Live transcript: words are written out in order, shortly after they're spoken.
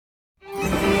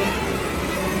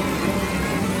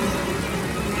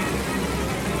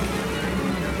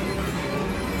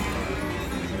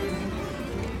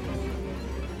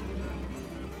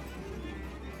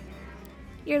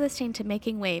You're listening to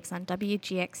Making Waves on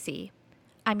WGXC.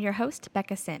 I'm your host,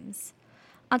 Bekah Simms.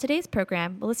 On today's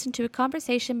program, we'll listen to a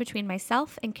conversation between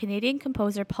myself and Canadian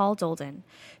composer Paul Dolden,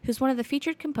 who's one of the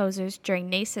featured composers during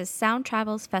NAISA's Sound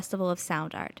Travels Festival of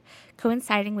Sound Art,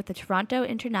 coinciding with the Toronto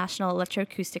International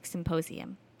Electroacoustic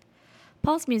Symposium.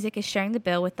 Paul's music is sharing the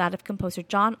bill with that of composer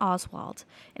John Oswald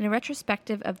in a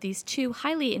retrospective of these two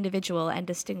highly individual and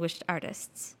distinguished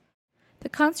artists. The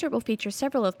concert will feature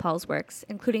several of Paul's works,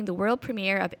 including the world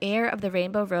premiere of Heir of the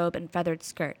Rainbow Robe and Feathered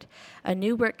Skirt, a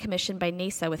new work commissioned by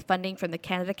NAISA with funding from the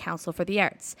Canada Council for the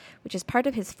Arts, which is part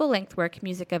of his full-length work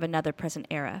Music of Another Present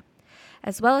Era,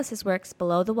 as well as his works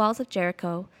Below the Walls of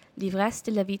Jericho, L'ivresse de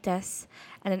la vitesse,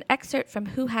 and an excerpt from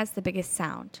Who Has the Biggest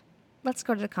Sound. Let's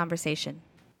go to the conversation.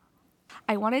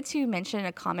 I wanted to mention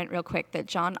a comment real quick that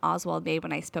John Oswald made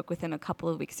when I spoke with him a couple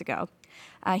of weeks ago.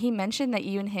 He mentioned that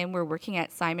you and him were working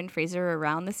at Simon Fraser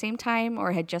around the same time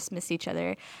or had just missed each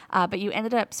other, but you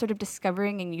ended up sort of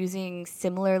discovering and using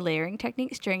similar layering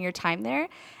techniques during your time there.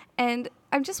 And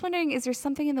I'm just wondering, is there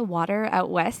something in the water out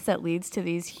west that leads to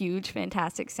these huge,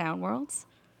 fantastic sound worlds?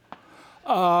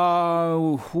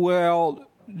 Well,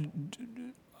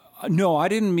 no, I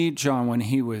didn't meet John when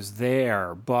he was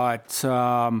there, but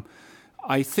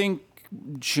I think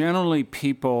generally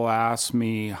people ask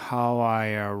me how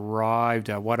I arrived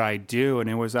at what I do, and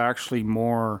it was actually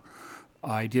more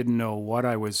I didn't know what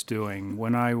I was doing.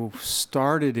 When I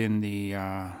started in the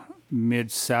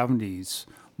mid-'70s,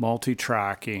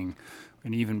 multi-tracking,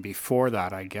 and even before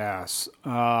that, I guess,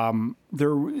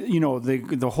 there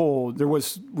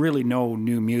was really no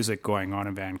new music going on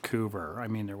in Vancouver. I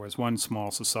mean, there was one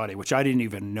small society, which I didn't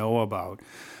even know about.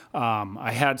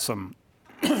 I had some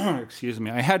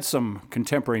I had some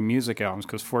contemporary music albums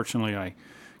because fortunately I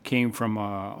came from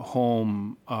a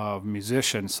home of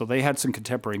musicians, so they had some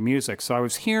contemporary music. So I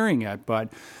was hearing it,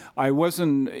 but I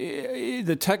wasn't.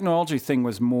 The technology thing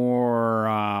was more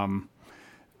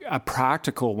a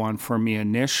practical one for me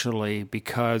initially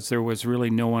because there was really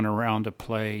no one around to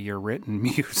play your written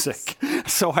music.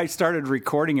 So I started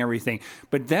recording everything.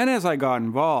 But then as I got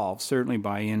involved, certainly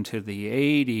by into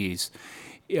the 80s,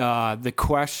 the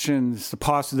questions,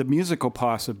 the musical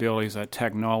possibilities that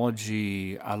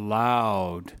technology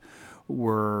allowed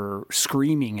were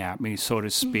screaming at me, so to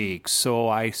speak. So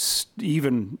I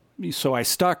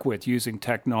stuck with using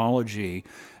technology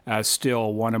as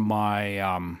still one of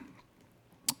my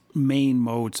main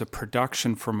modes of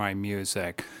production for my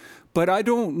music. But I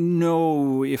don't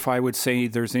know if I would say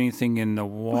there's anything in the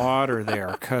water there,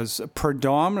 because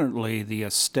predominantly the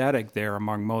aesthetic there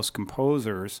among most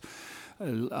composers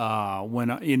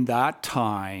when in that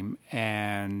time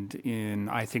and in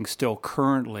I think still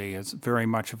currently is very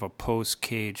much of a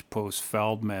post-Cage,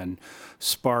 post-Feldman,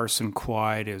 sparse and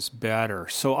quiet is better.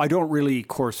 So I don't really, of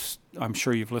course, I'm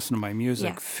sure you've listened to my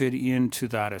music, fit into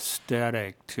that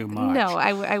aesthetic too much. No,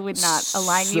 I would not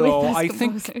align you with those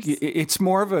composers. So I think it's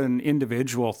more of an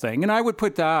individual thing, and I would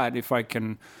put that if I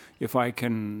can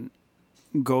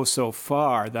go so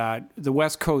far that the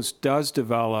West Coast does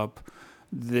develop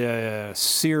the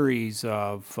series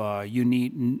of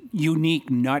unique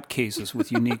nutcases with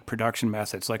unique production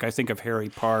methods. Like I think of Harry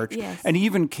Parch, and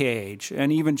even Cage,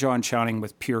 and even John Channing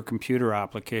with pure computer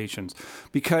applications.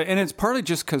 And it's partly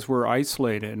just because we're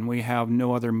isolated and we have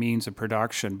no other means of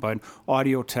production, but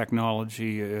audio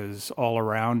technology is all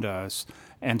around us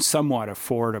and somewhat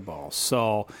affordable.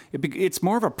 So it's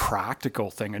more of a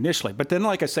practical thing initially. But then,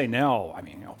 like I say now, I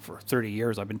mean, for 30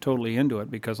 years, I've been totally into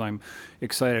it because I'm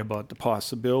excited about the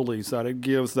possibilities that it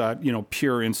gives that,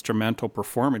 pure instrumental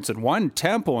performance in one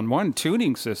tempo and one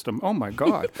tuning system. Oh, my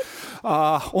God.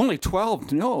 Only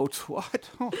 12 notes. What?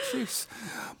 Oh, jeez.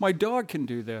 My dog can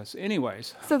do this.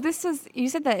 Anyways. So you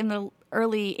said that in the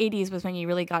early 80s was when you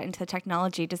really got into the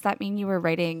technology. Does that mean you were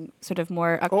writing sort of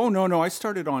more... Oh, no. I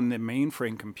started on the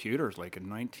mainframe computers like in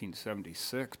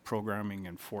 1976, programming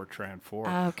in Fortran 4.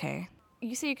 Okay.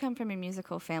 You say you come from a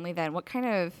musical family then. What kind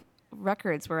of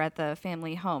records were at the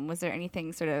family home? Was there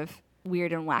anything sort of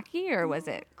weird and wacky, or was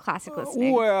it classic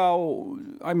listening? Well,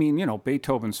 I mean,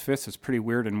 Beethoven's Fifth is pretty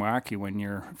weird and wacky when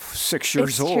you're 6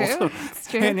 years old. It's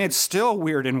true. And it's still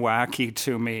weird and wacky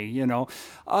to me, No,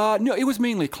 it was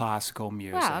mainly classical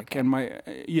music. Wow, okay.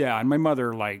 And my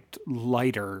mother liked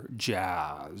lighter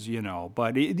jazz,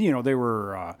 but they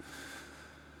were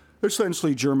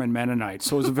essentially German Mennonite.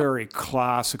 So it was a very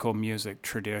classical music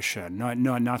tradition.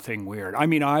 Nothing weird. I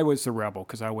mean, I was the rebel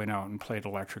because I went out and played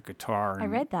electric guitar and I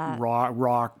read that.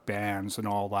 rock bands and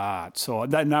all that. So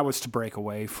that was to break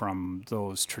away from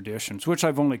those traditions, which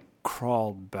I've only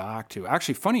crawled back to.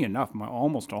 Actually, funny enough,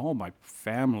 almost all my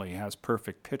family has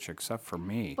perfect pitch except for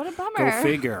me. What a bummer. Go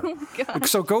figure. Oh,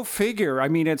 so go figure. I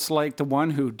mean, it's like the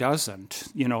one who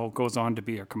doesn't, goes on to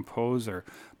be a composer.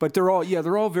 But they're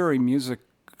all very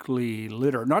musically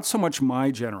literate. Not so much my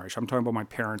generation. I'm talking about my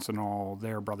parents and all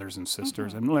their brothers and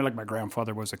sisters. And like my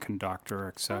grandfather was a conductor,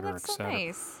 et cetera, that's et cetera. so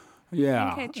nice.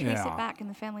 Yeah. You can trace it back in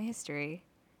the family history.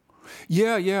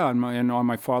 Yeah. And on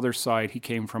my father's side, he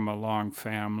came from a long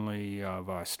family of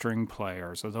string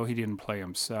players, although he didn't play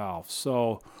himself.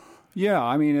 So, yeah,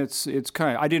 I mean, it's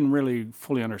kind of, I didn't really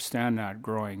fully understand that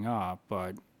growing up,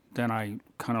 but then I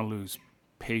kind of lose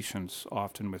patience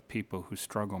often with people who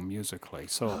struggle musically.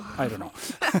 So, I don't know.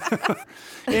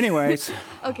 Anyways.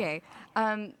 Okay.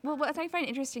 Well, what I find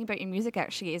interesting about your music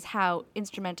actually is how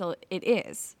instrumental it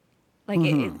is. Like,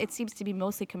 it seems to be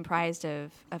mostly comprised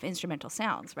of instrumental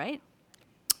sounds, right?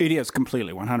 It is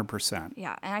completely, 100%.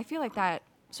 Yeah, and I feel like that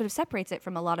sort of separates it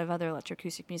from a lot of other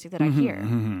electroacoustic music that I hear.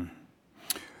 Mm-hmm.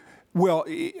 Well,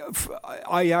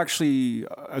 I actually,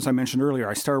 as I mentioned earlier,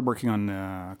 I started working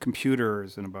on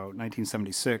computers in about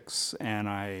 1976, and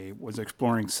I was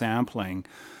exploring sampling,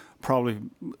 probably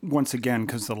once again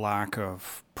because the lack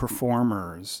of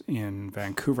performers in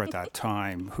Vancouver at that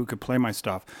time who could play my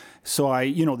stuff. So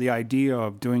the idea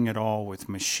of doing it all with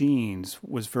machines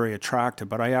was very attractive,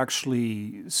 but I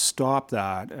actually stopped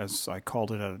that, as I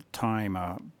called it at the time,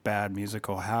 a bad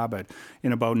musical habit,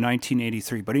 in about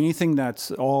 1983. But anything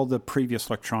that's all the previous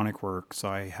electronic works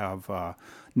I have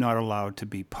not allowed to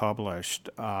be published,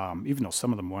 even though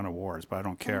some of them won awards, but I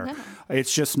don't care. Oh, no.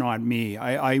 It's just not me.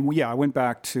 I went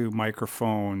back to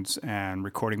microphones and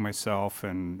recording myself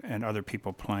and other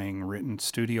people playing written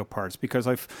studio parts because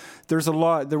there was a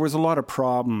lot of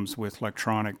problems with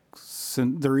electronic.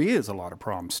 There is a lot of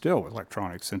problems still with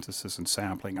electronic synthesis and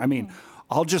sampling. I mean,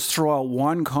 I'll just throw out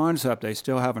one concept I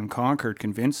still haven't conquered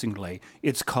convincingly.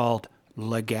 It's called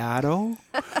legato.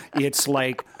 It's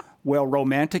like, well,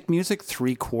 romantic music,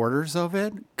 3/4 of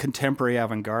it. Contemporary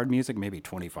avant-garde music, maybe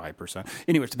 25%.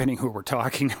 Anyways, depending who we're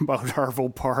talking about,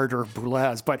 Arvo Part or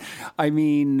Boulez. But, I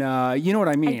mean, you know what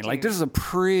I mean? Like, this is a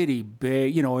pretty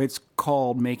big, it's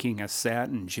called making a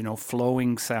sentence,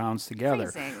 flowing sounds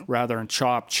together Phrasing. rather than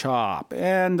chop.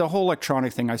 And the whole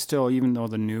electronic thing, I still, even though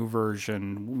the new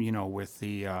version, with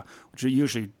the, which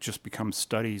usually just becomes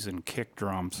studies and kick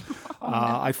drums,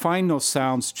 I find those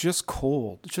sounds just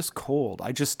cold.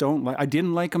 I just don't like, I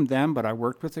didn't like them then, but I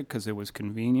worked with it because it was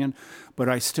convenient. But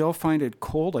I still find it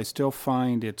cold. I still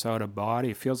find it's out of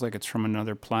body. It feels like it's from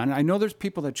another planet. I know there's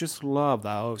people that just love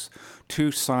those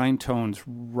two sine tones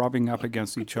rubbing up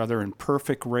against each other in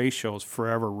perfect ratios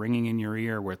forever, ringing in your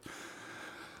ear with.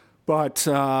 But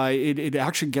it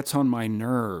actually gets on my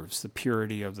nerves, the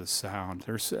purity of the sound.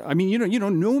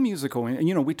 No musical,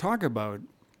 we talk about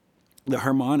the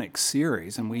harmonic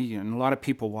series, and a lot of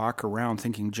people walk around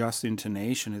thinking just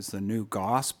intonation is the new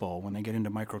gospel when they get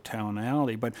into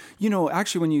microtonality. But,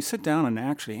 actually when you sit down and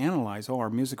actually analyze all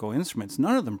our musical instruments,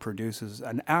 none of them produces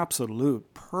an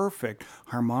absolute perfect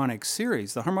harmonic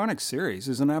series. The harmonic series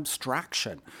is an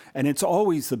abstraction, and it's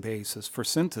always the basis for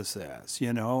synthesis,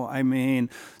 right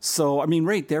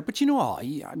there. But,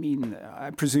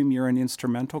 I presume you're an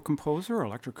instrumental composer or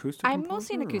electroacoustic composer? I'm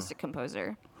mostly an acoustic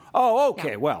composer. Oh,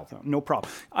 okay. Yeah. Well, no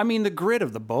problem. I mean, the grit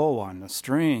of the bow on the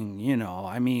string,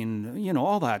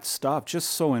 all that stuff just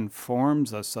so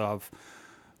informs us of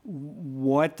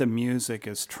what the music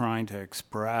is trying to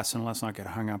express, and let's not get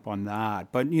hung up on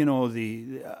that. But,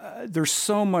 there's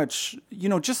so much,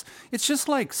 it's just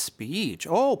like speech.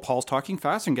 Oh, Paul's talking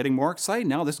fast and getting more excited.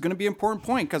 Now this is going to be an important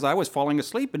point because I was falling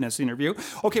asleep in this interview.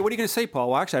 Okay, what are you going to say, Paul?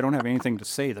 Well, actually, I don't have anything to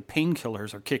say. The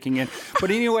painkillers are kicking in.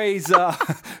 But anyways,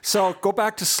 so go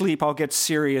back to sleep. I'll get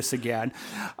serious again.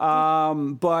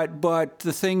 But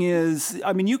the thing is,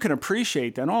 you can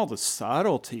appreciate then all the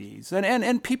subtleties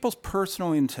and people's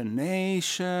personal intonation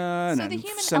and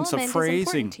sense of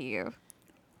phrasing. To you.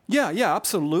 Yeah,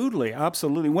 absolutely.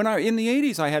 When in the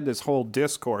 80s, I had this whole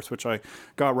discourse, which I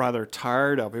got rather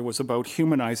tired of. It was about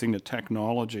humanizing the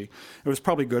technology. It was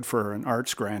probably good for an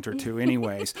arts grant or two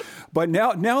anyways. But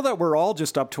now that we're all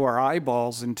just up to our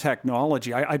eyeballs in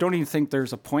technology, I don't even think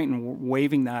there's a point in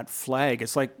waving that flag.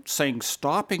 It's like saying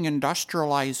stopping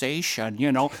industrialization,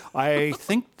 I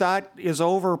think that is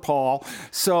over, Paul.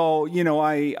 So,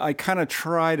 I kind of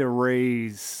try to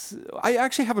raise... I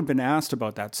actually haven't been asked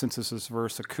about that synthesis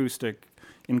versus acoustic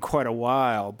in quite a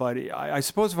while. But I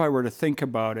suppose if I were to think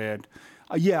about it,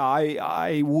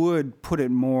 I would put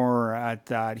it more at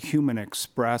that human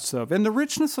expressive and the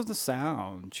richness of the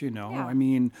sound, you know. Yeah. I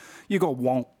mean, you go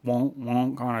wonk, wonk,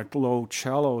 wonk on a low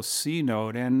cello C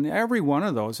note, and every one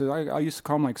of those, I used to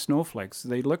call them like snowflakes.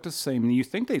 They look the same, and you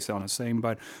think they sound the same,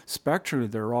 but spectrally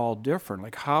they're all different.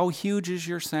 Like, how huge is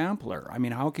your sampler? I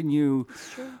mean, how can you,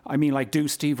 I mean, like do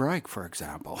Steve Reich, for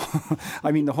example.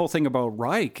 I mean, the whole thing about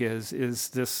Reich is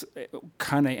this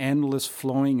kind of endless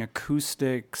flowing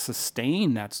acoustic sustain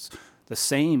that's the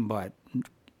same but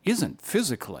isn't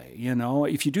physically, you know.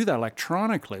 If you do that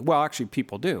electronically, well, actually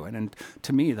people do, and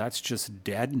to me that's just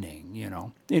deadening, you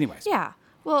know. Anyways. Yeah.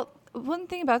 Well, one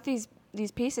thing about these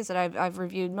pieces that I've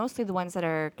reviewed, mostly the ones that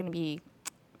are going to be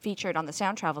featured on the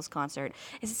Sound Travels concert,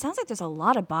 is it sounds like there's a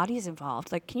lot of bodies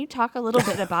involved. Like, can you talk a little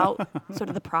bit about sort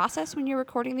of the process when you're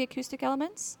recording the acoustic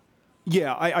elements?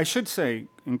 Yeah, I should say,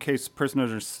 in case the person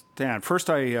doesn't understand, first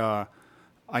I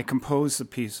composed the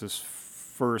pieces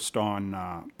first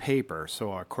on paper.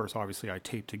 So, of course, obviously I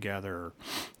taped together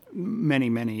many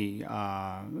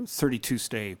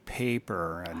 32-stay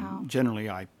paper, and generally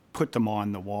I put them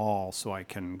on the wall so I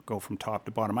can go from top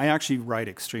to bottom. I actually write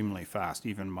extremely fast,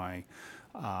 even my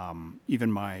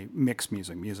mix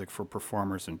music for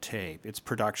performers and tape. It's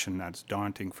production that's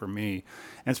daunting for me.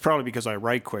 And it's probably because I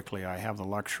write quickly. I have the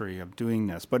luxury of doing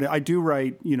this. But I do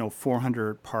write,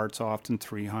 400 parts, often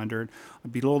 300.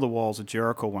 Below the Walls of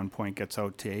Jericho at one point gets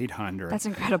out to 800. That's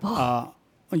incredible.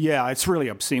 Yeah, it's really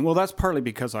obscene. Well, that's partly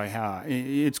because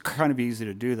it's kind of easy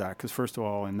to do that because, first of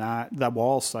all, in that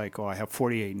wall cycle, I have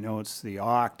 48 notes, the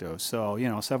octave. So,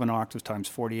 7 octaves times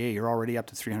 48, you're already up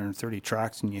to 330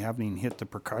 tracks, and you haven't even hit the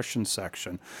percussion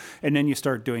section. And then you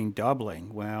start doing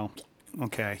doubling. Well,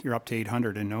 okay, you're up to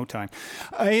 800 in no time.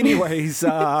 Anyways,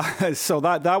 so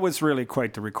that was really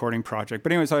quite the recording project.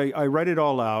 But anyways, I write it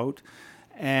all out.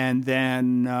 And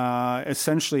then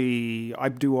essentially I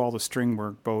do all the string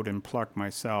work, bowed and pluck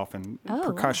myself, and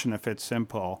percussion if it's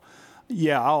simple.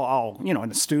 Yeah, I'll in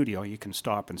the studio you can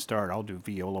stop and start. I'll do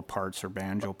viola parts or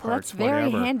banjo parts, that's very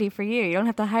whatever. handy for you. You don't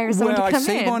have to hire someone to come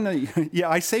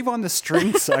I save on the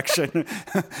string section.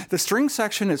 The string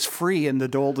section is free in the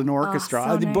Dolden Orchestra,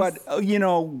 so nice. But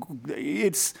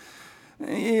it's.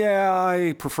 Yeah,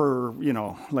 I prefer,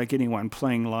 like anyone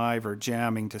playing live or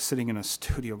jamming to sitting in a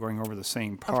studio going over the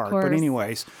same part. But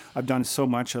anyways, I've done so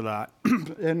much of that.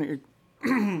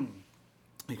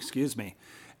 Excuse me.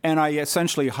 And I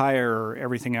essentially hire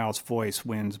everything else, voice,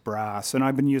 winds, brass. And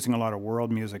I've been using a lot of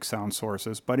world music sound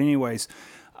sources. But anyways,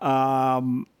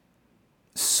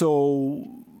 so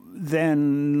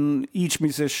then each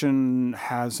musician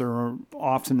has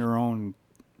often their own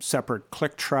separate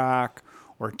click track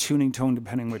or tuning tone,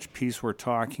 depending which piece we're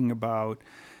talking about.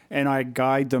 And I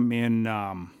guide them in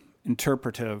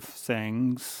interpretive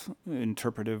things,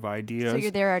 interpretive ideas. So you're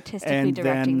there artistically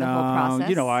directing the whole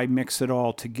process? I mix it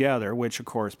all together, which, of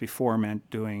course, before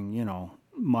meant doing,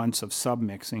 months of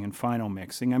sub-mixing and final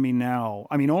mixing.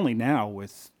 Only now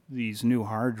with these new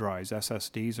hard drives,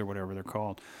 SSDs or whatever they're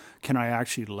called, can I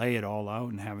actually lay it all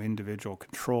out and have individual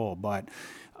control. But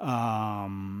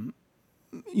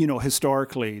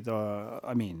historically, there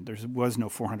was no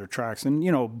 400 tracks. And,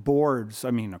 boards,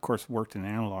 of course, worked in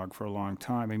analog for a long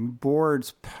time.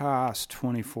 Boards past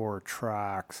 24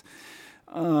 tracks,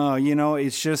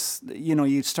 it's just,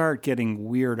 you start getting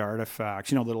weird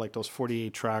artifacts. They're like those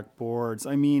 48-track boards.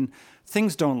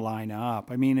 Things don't line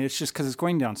up. It's just because it's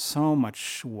going down so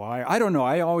much wire. I don't know.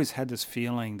 I always had this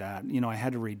feeling that, I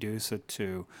had to reduce it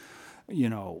to,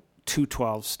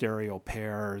 212 stereo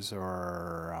pairs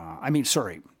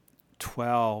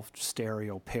 12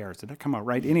 stereo pairs. Did that come out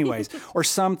right? Anyways, or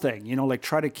something, like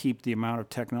try to keep the amount of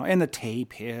technology. And the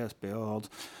tape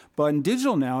builds. But in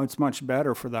digital now, it's much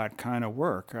better for that kind of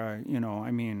work. I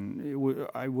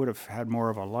would have had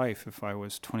more of a life if I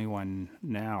was 21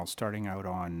 now, starting out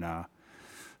on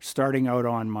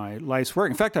my life's work.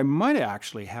 In fact, I might have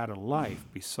actually had a life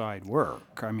beside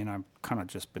work. I've kind of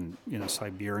just been in a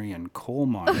Siberian coal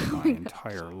mine my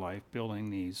entire life,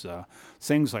 building these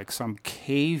things like some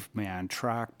caveman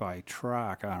track by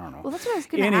track. I don't know. Well, that's what I was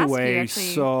going to ask you,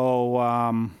 actually. So,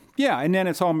 and then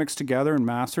it's all mixed together and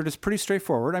mastered. It's pretty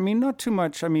straightforward. not too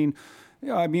much. In the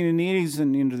 80s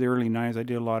and into the early 90s, I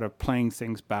did a lot of playing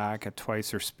things back at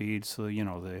twice their speed. So,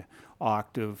 the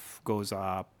octave goes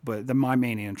up. But my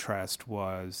main interest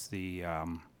was the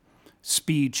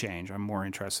speed change. I'm more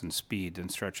interested in speed than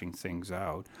stretching things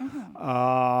out.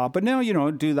 But now,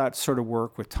 do that sort of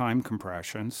work with time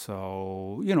compression.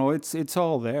 So, it's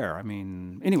all there. I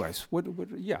mean, anyways,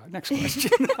 next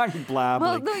question. I'm blabbing.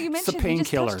 Well, no, you mentioned, you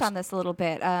just painkillers. touched on this a little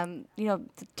bit. The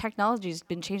technology's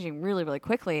been changing really, really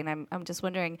quickly, and I'm just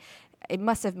wondering, it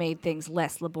must have made things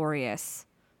less laborious.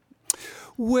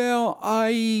 Well,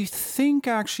 I think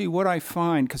actually what I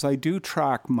find, because I do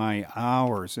track my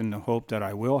hours in the hope that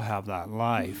I will have that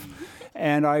life,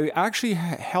 and I actually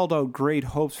held out great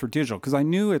hopes for digital because I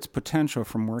knew its potential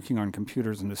from working on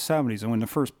computers in the 70s. And when the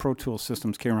first Pro Tools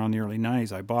systems came around in the early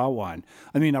 90s, I bought one.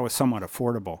 I mean, that was somewhat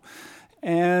affordable.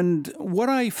 And what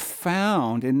I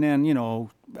found, and then,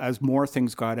 as more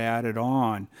things got added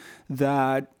on,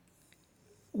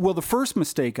 well, the first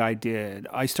mistake I did,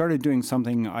 I started doing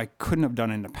something I couldn't have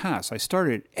done in the past. I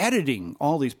started editing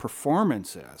all these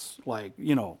performances, like,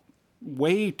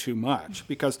 way too much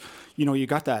because, you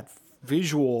got that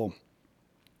visual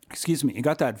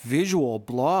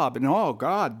blob, and oh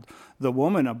God, the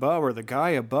woman above or the guy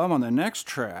above on the next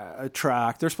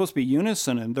track, they're supposed to be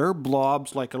unison, and their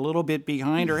blob's like a little bit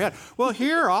behind her head. Well,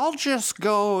 here, I'll just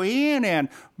go in and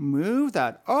move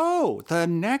that. Oh, the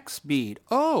next beat.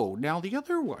 Oh, now the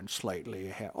other one's slightly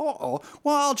ahead. Well,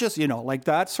 I'll just, like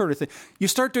that sort of thing. You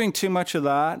start doing too much of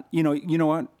that, you know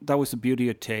what? That was the beauty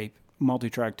of tape.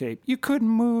 Multi-track tape, you couldn't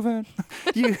move it.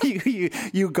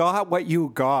 you got what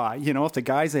you got. If the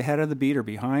guy's ahead of the beat or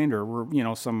behind, or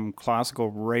some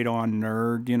classical radon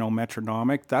nerd,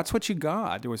 metronomic, that's what you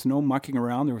got. There was no mucking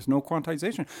around. There was no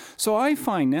quantization. So I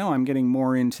find now I'm getting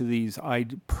more into these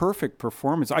perfect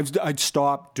performance. I'd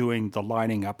stopped doing the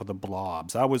lining up of the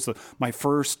blobs. That was my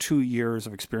first 2 years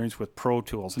of experience with Pro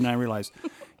Tools, and I realized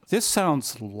this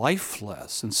sounds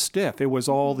lifeless and stiff. It was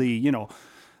all the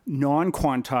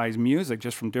non-quantized music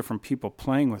just from different people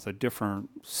playing with a different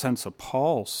sense of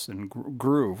pulse and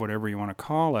groove, whatever you want to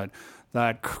call it,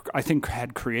 that I think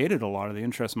had created a lot of the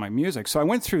interest in my music. So I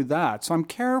went through that. So I'm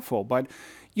careful. But,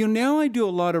 now I do a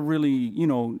lot of really,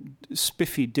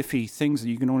 spiffy, diffy things that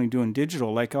you can only do in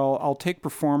digital. Like I'll take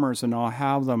performers and I'll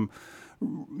have them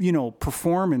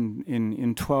perform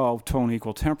in 12 tone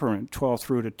equal temperament, 12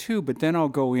 through to 2, but then I'll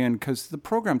go in, because the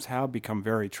programs have become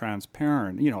very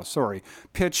transparent,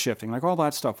 pitch shifting, like all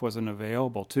that stuff wasn't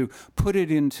available, to put it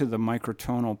into the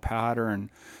microtonal pattern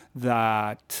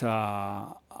that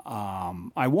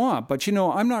I want. But,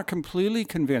 I'm not completely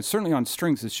convinced. Certainly on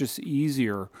strings, it's just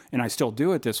easier, and I still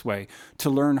do it this way,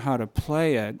 to learn how to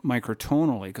play it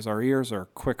microtonally, because our ears are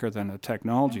quicker than the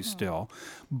technology still.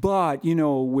 But,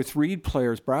 with reed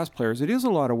players, brass players, it is a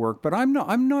lot of work. But I'm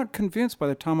not convinced by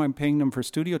the time I'm paying them for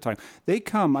studio time. They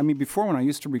come, before when I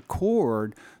used to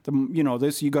record,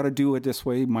 this, you got to do it this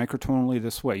way, microtonally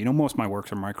this way. Most of my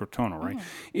works are microtonal, right?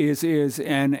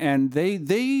 And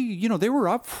they were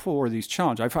up for these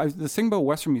challenges. The thing about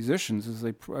Western musicians is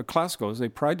classical, is they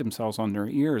pride themselves on their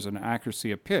ears and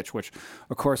accuracy of pitch, which,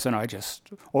 of course, then I just,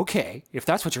 okay, if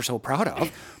that's what you're so proud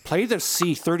of, play the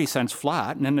C 30 cents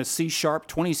flat, and then the C sharp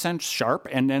 20 cents sharp,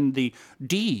 and then the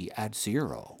D at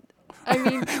 0.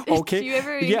 Okay. Do you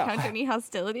ever encounter any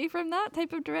hostility from that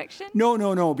type of direction?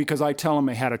 No, because I tell them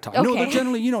ahead of time. Okay. No, they're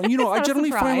generally, I generally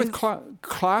find with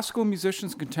classical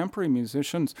musicians, contemporary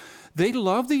musicians, they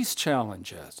love these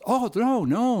challenges. Oh,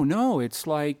 no, it's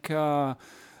like, the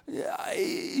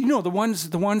ones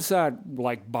that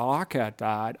like balk at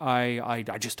that, I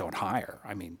just don't hire.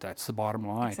 That's the bottom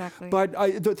line. Exactly. But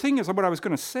the thing is, what I was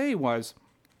going to say was,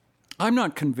 I'm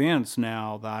not convinced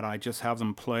now that I just have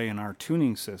them play in our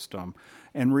tuning system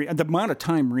and the amount of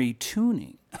time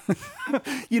retuning.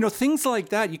 Things like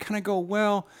that, you kind of go,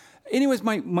 well, anyways,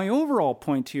 my overall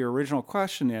point to your original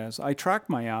question is I track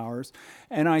my hours,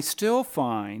 and I still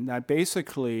find that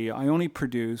basically I only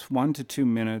produce 1 to 2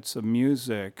 minutes of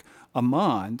music a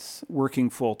month working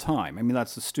full time.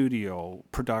 That's the studio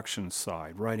production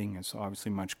side. Writing is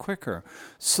obviously much quicker.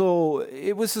 So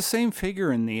it was the same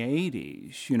figure in the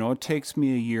 80s. It takes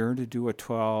me a year to do a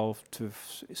 12 to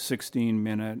 16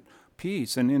 minute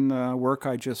piece. And in the work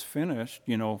I just finished,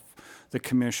 the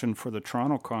commission for the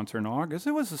Toronto concert in August,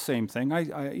 it was the same thing.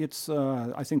 I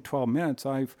think 12 minutes.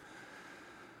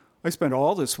 I spent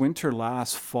all this winter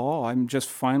last fall. I'm just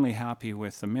finally happy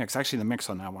with the mix. Actually, the mix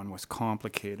on that one was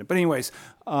complicated. But anyways,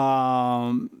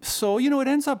 so, it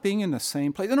ends up being in the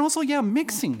same place. And also,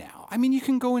 mixing now. You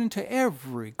can go into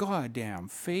every goddamn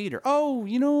fader. Oh,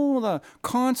 the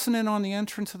consonant on the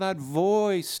entrance of that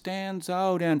voice stands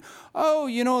out. And,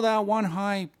 that one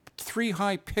high three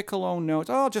high piccolo notes.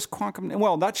 Oh, just quantum.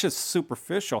 Well, that's just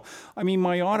superficial. I mean,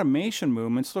 my automation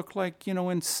movements look like,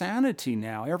 insanity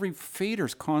now. Every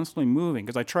fader's constantly moving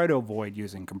because I try to avoid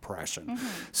using compression. Mm-hmm.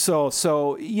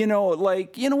 So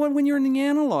when you're in the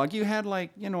analog, you had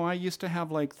I used to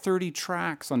have 30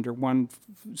 tracks under one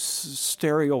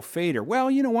stereo fader. Well,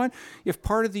 you know what? If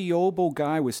part of the oboe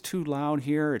guy was too loud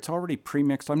here, it's already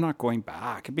pre-mixed. I'm not going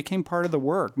back. It became part of the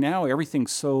work. Now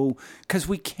everything's because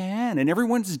we can, and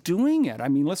everyone's doing it. I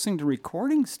mean, listening to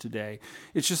recordings today,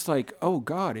 it's just like, oh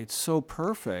God, it's so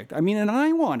perfect. I mean, and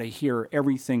I want to hear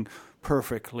everything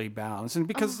perfectly balanced. And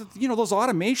because, those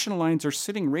automation lines are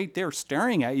sitting right there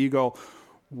staring at you, go,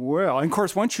 well, and of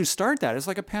course, once you start that, it's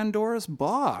like a Pandora's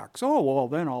box. Oh, well,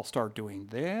 then I'll start doing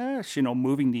this,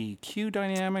 moving the EQ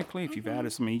dynamically. If you've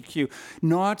added some EQ,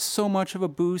 not so much of a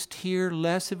boost here,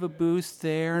 less of a boost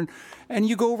there. And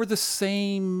you go over the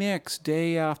same mix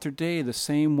day after day, the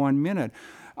same 1 minute.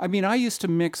 I mean, I used to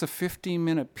mix a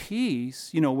 15-minute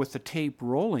piece, with the tape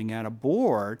rolling at a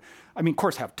board. I mean, of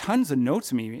course, have tons of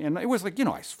notes in me. And it was I was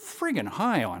friggin'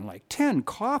 high on 10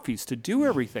 coffees to do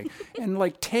everything. And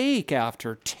take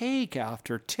after take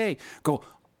after take. Go,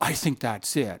 I think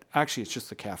that's it. Actually, it's just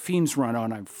the caffeine's run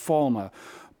on. I'm falling a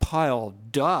pile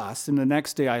of dust. And the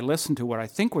next day I listened to what I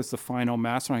think was the final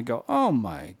master. And I go, oh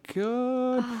my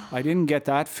God, I didn't get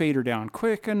that fader down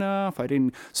quick enough. I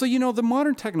didn't. So, the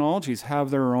modern technologies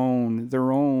have their own,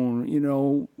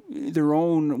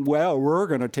 well, we're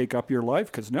going to take up your life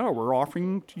because now we're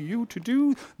offering to you to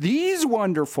do these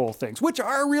wonderful things, which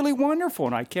are really wonderful,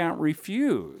 and I can't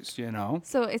refuse,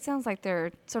 So it sounds like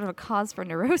they're sort of a cause for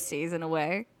neuroses in a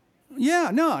way.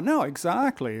 Yeah, no,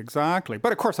 exactly.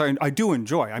 But of course, I do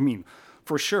enjoy. I mean,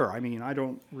 for sure. I mean, I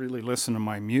don't really listen to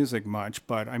my music much,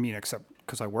 but I mean, except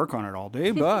because I work on it all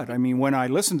day. But I mean, when I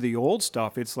listen to the old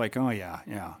stuff, it's like, oh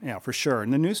yeah, for sure.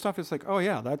 And the new stuff is like, oh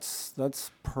yeah, that's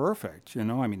perfect.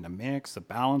 I mean, the mix, the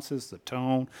balances, the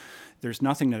tone. There's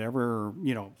nothing that ever,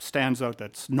 stands out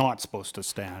that's not supposed to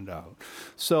stand out.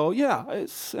 So yeah,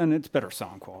 it's better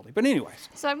sound quality. But anyways.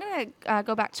 So I'm going to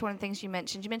go back to one of the things you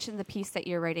mentioned. You mentioned the piece that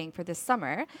you're writing for this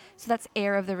summer. So that's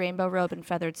Heir of the Rainbow Robe and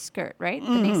Feathered Skirt, right? The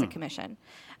NAISA commission.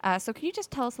 So can you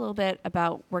just tell us a little bit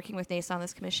about working with NAISA on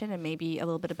this commission and maybe a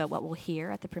little bit about what we'll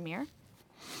hear at the premiere?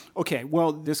 Okay,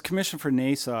 well, this commission for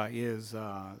NAISA is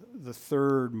the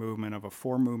third movement of a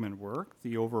four-movement work.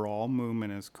 The overall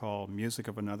movement is called Music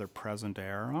of Another Present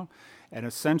Era, and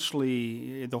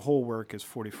essentially the whole work is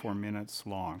 44 minutes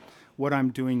long. What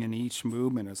I'm doing in each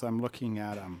movement is I'm looking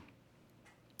at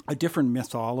a different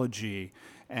mythology,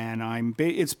 and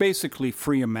it's basically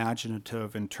free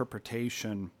imaginative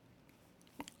interpretation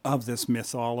of this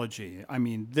mythology. I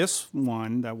mean, this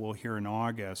one that we'll hear in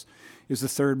August is the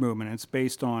third movement. It's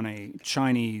based on a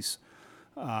Chinese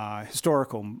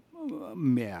historical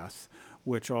myth,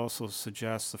 which also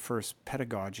suggests the first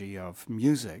pedagogy of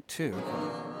music, too.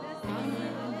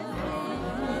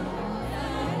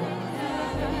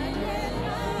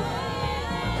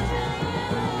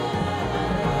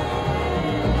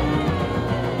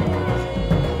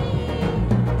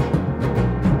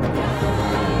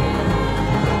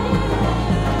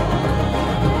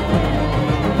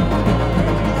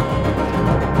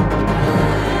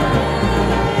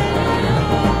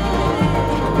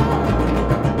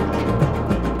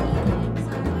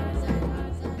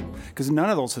 Because none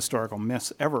of those historical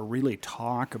myths ever really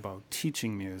talk about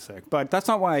teaching music. But that's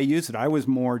not why I use it. I was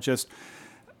more just,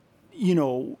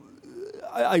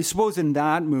 I suppose in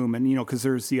that movement, because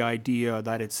there's the idea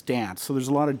that it's dance. So there's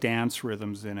a lot of dance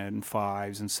rhythms in it, and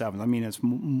fives and sevens. I mean,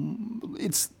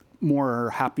 it's more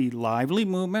happy, lively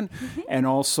movement, and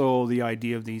also the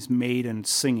idea of these maidens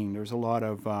singing. There's a lot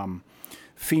of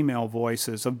female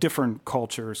voices of different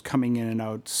cultures coming in and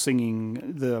out singing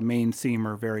the main theme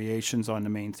or variations on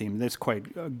the main theme. That's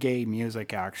quite gay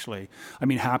music, actually. I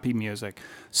mean, happy music.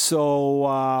 So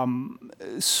at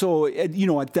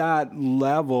that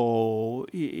level,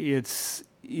 it's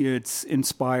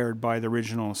inspired by the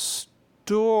original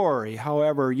story.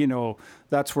 However,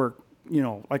 that's where,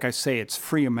 like I say, it's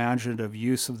free imaginative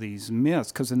use of these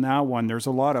myths, because in that one, there's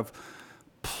a lot of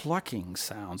plucking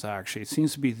sounds, actually. It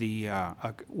seems to be the,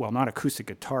 not acoustic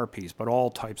guitar piece, but all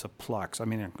types of plucks. I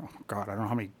mean, oh God, I don't know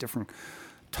how many different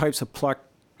types of pluck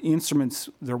instruments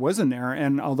there was in there.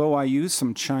 And although I use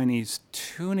some Chinese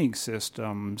tuning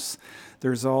systems,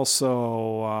 there's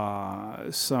also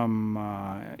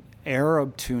some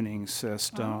Arab tuning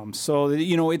systems. So,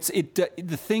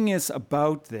 the thing is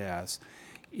about this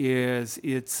is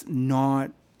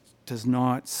does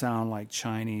not sound like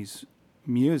Chinese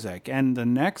music. And the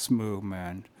next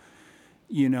movement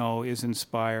is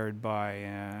inspired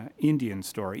by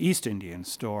East Indian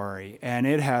story, and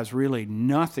it has really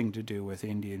nothing to do with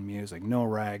Indian music. No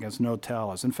ragas, no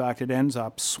telas. In fact, it ends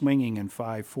up swinging in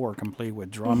 5/4, complete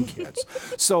with drum kits.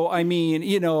 So, I mean,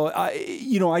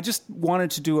 I just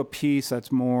wanted to do a piece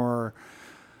that's more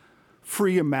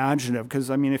free imaginative, because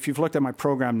I mean, if you've looked at my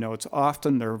program notes,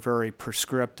 often they're very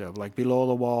prescriptive. Like Below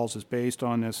the Walls is based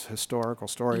on this historical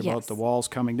story about the walls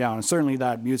coming down, and certainly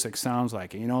that music sounds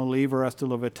like it. Livre Reste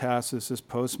la Vitesse is this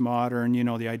postmodern,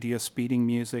 the idea of speeding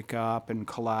music up and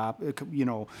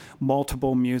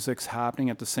multiple musics happening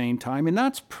at the same time, and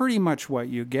that's pretty much what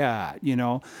you get.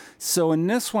 So in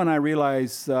this one, I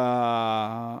realize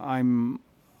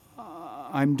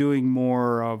I'm doing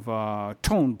more of a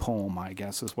tone poem, I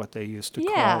guess, is what they used to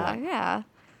call it. Yeah.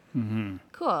 Mm-hmm.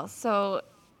 Cool. So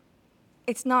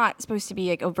it's not supposed to be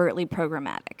like overtly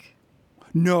programmatic.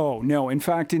 No. In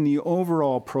fact, in the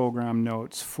overall program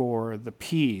notes for the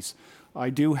piece, I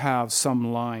do have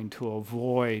some line to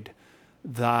avoid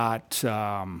that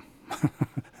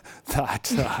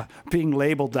being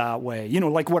labeled that way.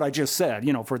 Like what I just said,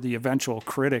 for the eventual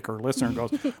critic or listener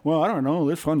goes, well, I don't know,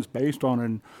 this one's based on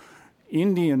an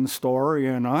Indian story,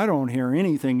 and I don't hear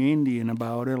anything Indian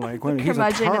about it. Like, well, he's a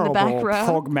terrible,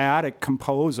 pragmatic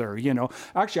composer.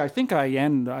 Actually, I think I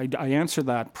answer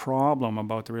that problem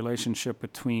about the relationship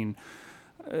between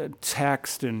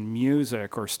text and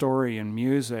music, or story and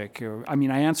music. I mean,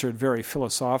 I answer it very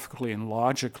philosophically and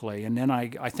logically, and then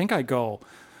I think I go,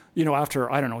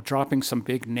 after, I don't know, dropping some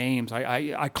big names,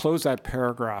 I close that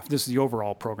paragraph. This is the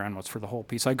overall program notes for the whole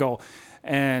piece. I go,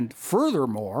 and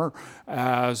furthermore,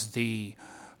 as the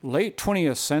late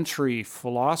 20th century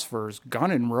philosophers Gun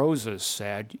N' Roses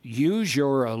said, use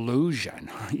your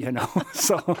illusion,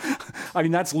 So, I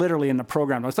mean, that's literally in the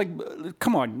program. It's like,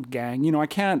 come on, gang, I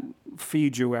can't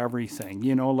feed you everything,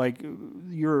 like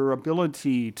your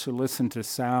ability to listen to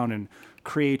sound and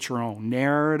create your own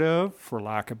narrative, for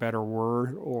lack of a better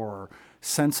word, or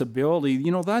sensibility,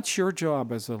 that's your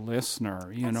job as a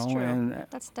listener, that's true. And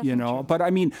that's definitely true. But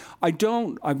I mean,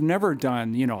 I've never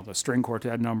done, the string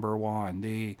quartet number 1,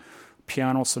 the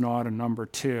piano sonata number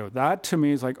 2. That to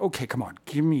me is like, okay, come on,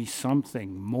 give me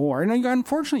something more. And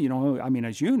unfortunately, I mean,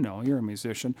 as you know, you're a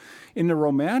musician, in the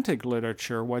Romantic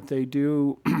literature, what they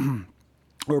do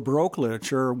or Baroque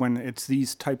literature, when it's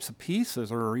these types of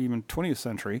pieces, or even 20th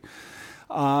century,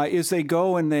 is they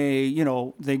go and they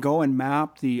go and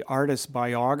map the artist's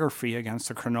biography against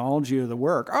the chronology of the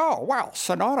work. Oh, well,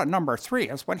 Sonata number 3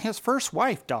 is when his first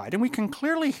wife died, and we can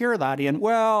clearly hear that in.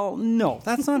 Well, no,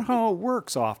 that's not how it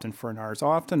works often for an artist.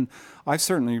 Often, I've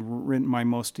certainly written my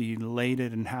most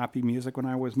elated and happy music when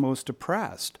I was most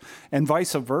depressed, and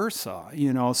vice versa.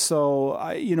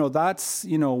 So that's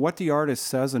what the artist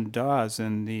says and does,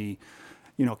 and the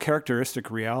characteristic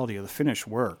reality of the finished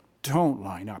work don't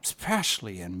line up,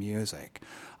 especially in music.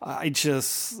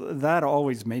 That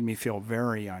always made me feel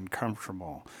very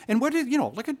uncomfortable. And look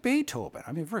at Beethoven.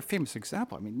 I mean, a very famous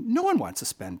example. I mean, no one wants to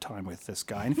spend time with this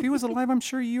guy. And if he was alive, I'm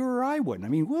sure you or I wouldn't. I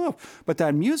mean, whoa. But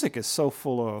that music is so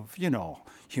full of,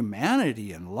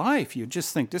 humanity and life. You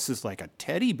just think this is like a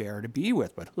teddy bear to be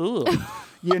with, but No,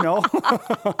 you know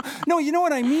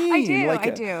what I mean? I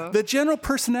do. The general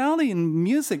personality in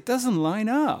music doesn't line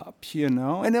up,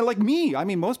 And then, like me, I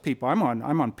mean, most people, I'm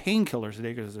on painkillers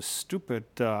today because of this stupid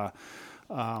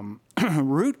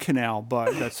root canal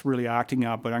bug that's really acting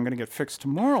up, but I'm going to get fixed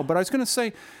tomorrow. But I was going to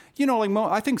say,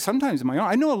 I think sometimes in my own,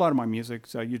 I know a lot of my music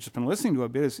you've just been listening to a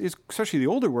bit, is especially the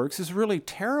older works, is really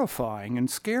terrifying and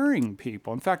scaring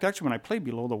people. In fact, actually, when I played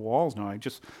Below the Walls now, I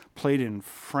just played in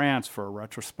France for a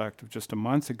retrospective just a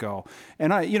month ago.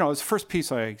 And it was the first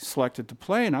piece I selected to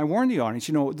play, and I warned the audience,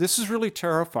 this is really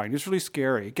terrifying. It's really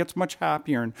scary. It gets much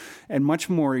happier and much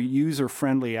more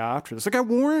user-friendly after this. Like, I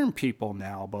warn people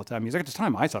now about that music. At the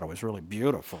time, I thought it was really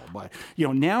beautiful. But,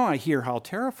 now I hear how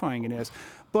terrifying it is.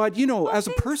 But, as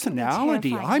a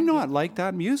personality, I'm not like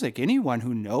that music. Anyone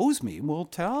who knows me will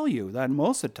tell you that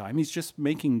most of the time he's just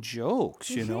making jokes,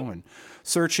 and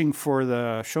searching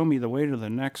for show me the way to the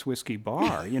next whiskey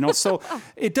bar, So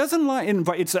it doesn't lie.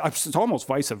 It's almost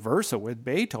vice versa with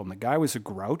Beethoven. The guy was a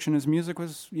grouch and his music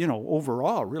was,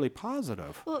 overall really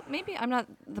positive. Well, maybe I'm not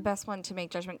the best one to make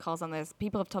judgment calls on this.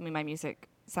 People have told me my music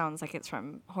sounds like it's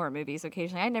from horror movies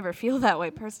occasionally. I never feel that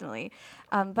way personally.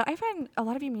 But I find a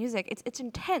lot of your music, it's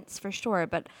intense for sure,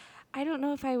 but I don't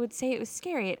know if I would say it was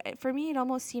scary. For me, it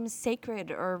almost seems sacred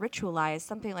or ritualized,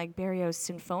 something like Berrios'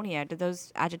 Sinfonia. Did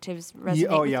those adjectives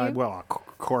resonate with you? Well,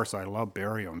 course, I love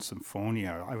Barrio and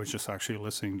Symphonia. I was just actually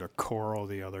listening to Choral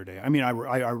the other day. I mean,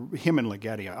 him and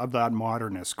Ligeti, of that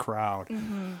modernist crowd,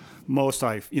 most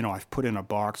I've put in a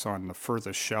box on the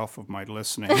furthest shelf of my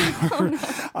listening.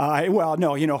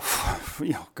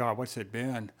 God, what's it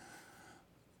been?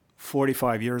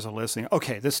 45 years of listening.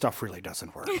 Okay, this stuff really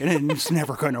doesn't work. And it's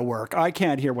never going to work. I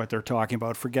can't hear what they're talking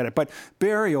about. Forget it. But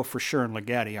Barrio for sure and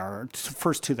Ligeti are the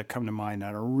first two that come to mind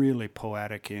that are really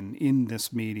poetic in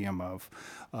this medium of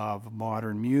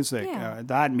modern music,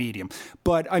 that medium.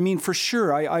 But I mean, for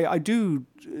sure, I do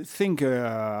think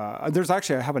there's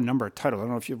actually, I have a number of titles. I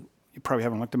don't know if you probably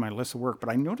haven't looked at my list of work, but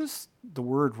I noticed the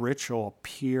word ritual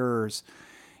appears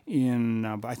in,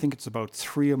 I think it's about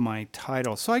 3 of my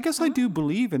titles. So I guess I do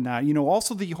believe in that.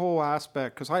 Also the whole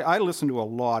aspect, because I listen to a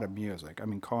lot of music, I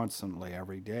mean, constantly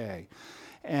every day.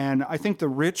 And I think the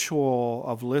ritual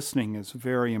of listening is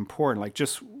very important. Like,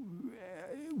 just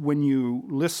when you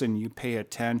listen, you pay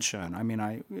attention. I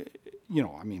mean,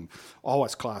 all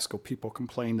us classical people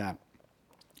complain that,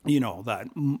 that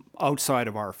outside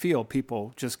of our field,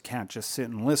 people just can't just sit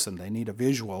and listen. They need a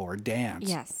visual or dance.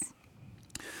 Yes.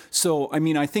 So, I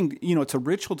mean, I think, it's a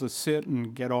ritual to sit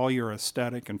and get all your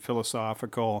aesthetic and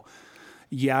philosophical,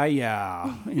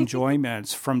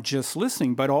 enjoyments from just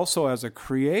listening. But also as a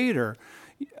creator,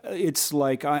 it's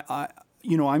like,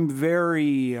 I'm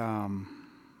very, I'm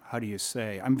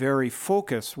very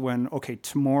focused when,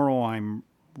 tomorrow I'm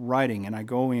writing and I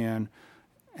go in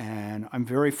and I'm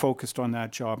very focused on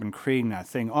that job and creating that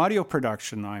thing. Audio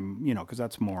production, I'm, because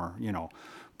that's more,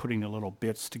 putting the little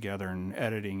bits together and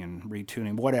editing and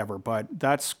retuning, whatever. But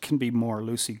that can be more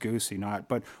loosey-goosey, not.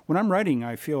 But when I'm writing,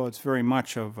 I feel it's very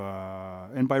much of,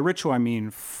 and by ritual I mean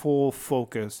full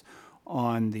focus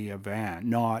on the event,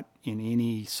 not in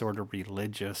any sort of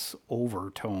religious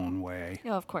overtone way.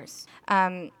 No, of course.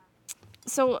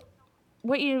 So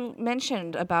what you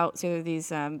mentioned about sort of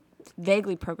these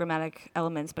vaguely programmatic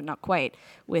elements, but not quite,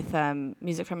 with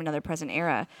music from another present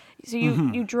era. So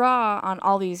you draw on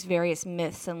all these various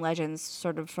myths and legends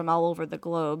sort of from all over the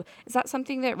globe. Is that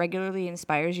something that regularly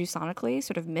inspires you sonically,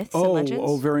 sort of myths and legends?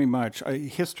 Oh, very much.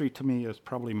 History to me is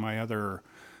probably my other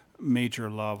major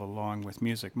love along with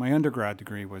music. My undergrad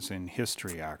degree was in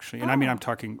history, actually. And I mean, I'm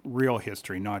talking real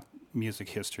history, not music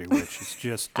history, which is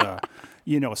just,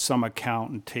 some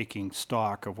accountant taking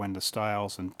stock of when the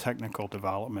styles and technical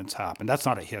developments happen. That's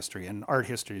not a history. And art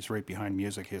history is right behind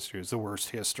music history. Is the worst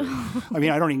history. I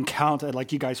mean, I don't even count it.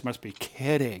 Like, you guys must be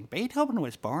kidding. Beethoven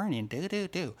was born in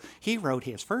do-do-do. He wrote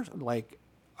his first, like,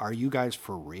 are you guys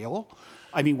for real?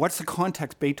 I mean, what's the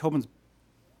context Beethoven's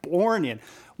born in?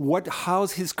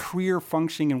 How's his career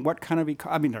functioning, and what kind of,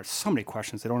 there's so many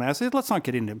questions they don't ask. Let's not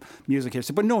get into music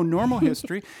history, but no, normal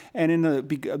history. And in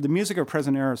the music of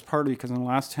present era is partly because in the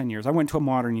last 10 years, I went to a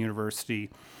modern university,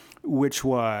 which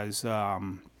was, I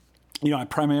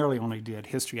primarily only did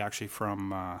history actually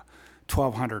from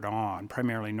 1200 on,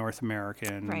 primarily North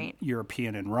American, right,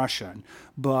 European, and Russian.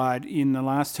 But in the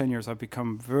last 10 years, I've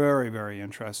become very, very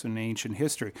interested in ancient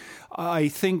history. I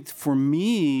think for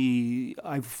me,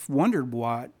 I've wondered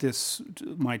what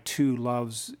my two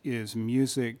loves is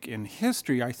music and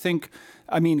history. I think,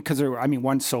 because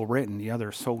one's so written, the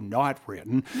other so not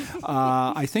written.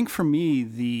 I think for me,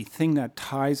 the thing that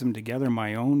ties them together,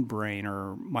 my own brain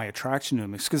or my attraction to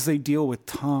them, is because they deal with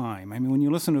time. I mean, when you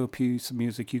listen to a piece of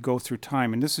music, you go through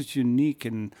time, and this is unique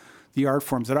in the art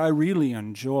forms that I really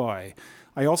enjoy.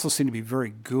 I also seem to be very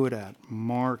good at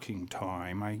marking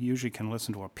time. I usually can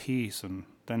listen to a piece and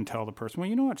then tell the person, well,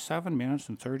 you know what, 7 minutes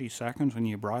and 30 seconds when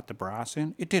you brought the brass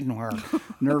in, it didn't work.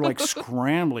 And they're like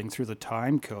scrambling through the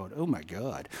time code. Oh my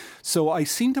God. So I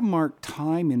seem to mark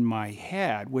time in my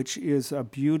head, which is a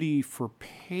beauty for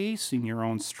pacing your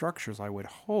own structures, I would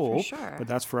hope. For sure. But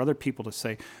that's for other people to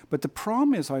say. But the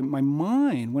problem is my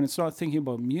mind, when it's not thinking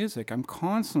about music, I'm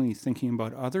constantly thinking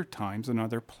about other times and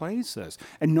other places.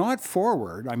 And not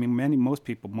forward. I mean,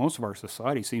 most of our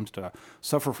society seems to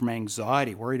suffer from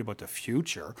anxiety, worried about the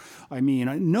future.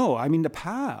 The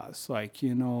past. Like,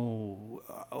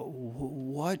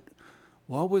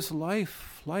 what was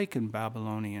life like in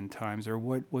Babylonian times, or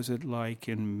what was it like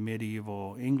in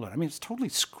medieval England? I mean, it's totally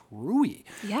screwy.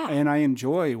 Yeah. And I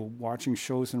enjoy watching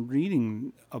shows and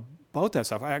reading about that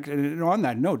stuff. And on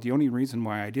that note, the only reason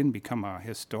why I didn't become a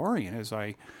historian is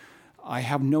I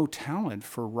have no talent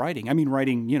for writing. I mean,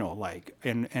 writing,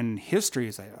 and history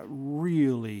is a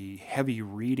really heavy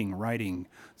writing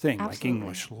thing, Absolutely. Like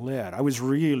English lit. I was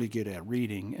really good at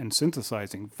reading and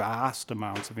synthesizing vast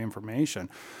amounts of information.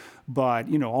 But,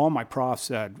 all my profs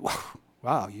said,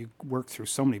 wow, you work through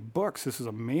so many books. This is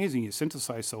amazing. You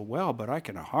synthesize so well, but I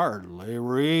can hardly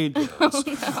read this. Oh,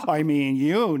 no. I mean,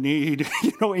 you need,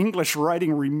 English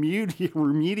writing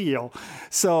remedial.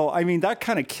 So, I mean, that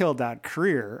kind of killed that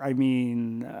career. I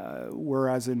mean,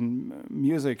 whereas in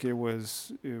music, there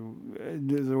was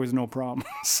no problem.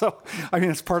 So, I mean,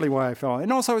 that's partly why I fell.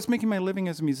 And also, I was making my living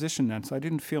as a musician then, so I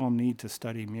didn't feel a need to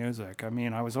study music. I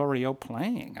mean, I was already out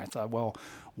playing. I thought, well,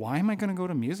 why am I going to go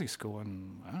to music school?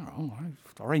 And I don't know, I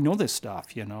already know this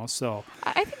stuff, so.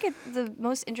 I think the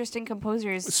most interesting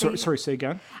composers... Sorry, say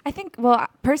again?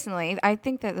 Personally, I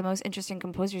think that the most interesting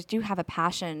composers do have a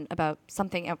passion about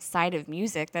something outside of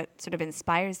music that sort of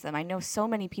inspires them. I know so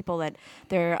many people that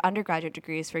their undergraduate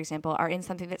degrees, for example, are in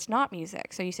something that's not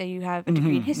music. So you say you have a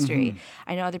degree in history.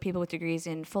 I know other people with degrees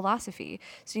in philosophy.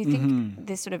 So you think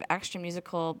this sort of extra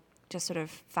musical, just sort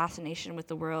of fascination with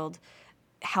the world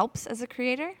helps as a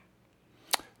creator?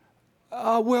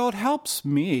 Well, it helps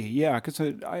me, yeah, because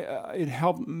it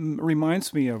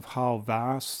reminds me of how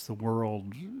vast the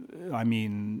world, I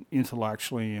mean,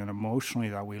 intellectually and emotionally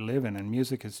that we live in, and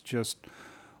music is just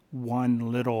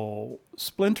one little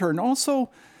splinter. And also,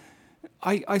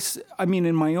 I mean,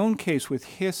 in my own case with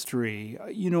history,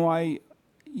 I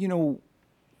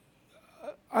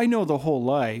know the whole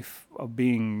life of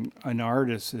being an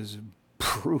artist is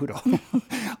brutal.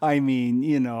 I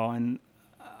mean,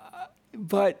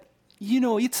 but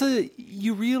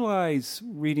you realize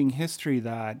reading history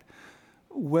that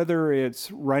whether it's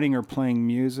writing or playing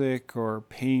music or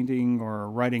painting or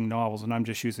writing novels, and I'm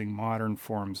just using modern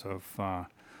forms of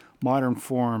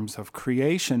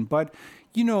creation, but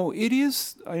it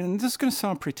is, and this is going to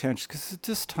sound pretentious because at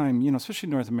this time, especially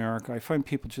in North America, I find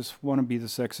people just want to be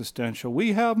this existential.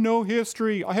 We have no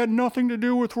history. I had nothing to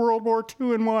do with World War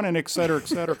II and I, and et cetera, et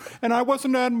cetera. And I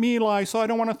wasn't at My Lai, so I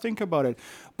don't want to think about it.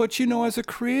 But, as a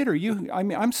creator,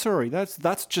 I'm sorry,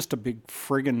 that's just a big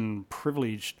friggin'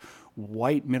 privileged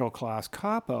white middle-class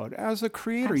cop-out. As a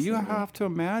creator, Absolutely. You have to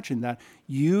imagine that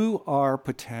you are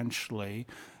potentially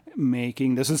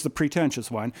making, this is the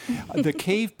pretentious one, the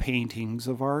cave paintings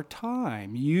of our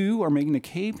time. You are making the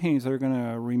cave paintings that are going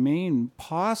to remain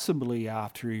possibly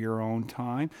after your own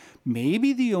time.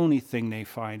 Maybe the only thing they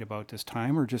find about this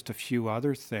time are just a few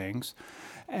other things.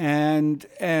 And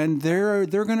they're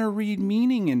going to read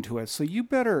meaning into it. So you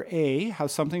better, A,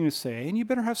 have something to say, and you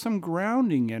better have some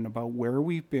grounding in about where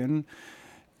we've been.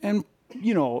 And,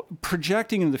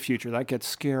 projecting into the future, that gets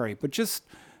scary. But just...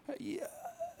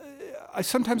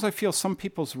 sometimes I feel some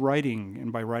people's writing,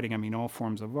 and by writing I mean all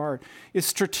forms of art, is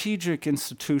strategic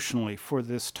institutionally for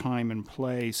this time and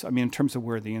place. I mean, in terms of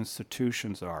where the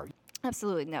institutions are.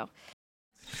 Absolutely, no.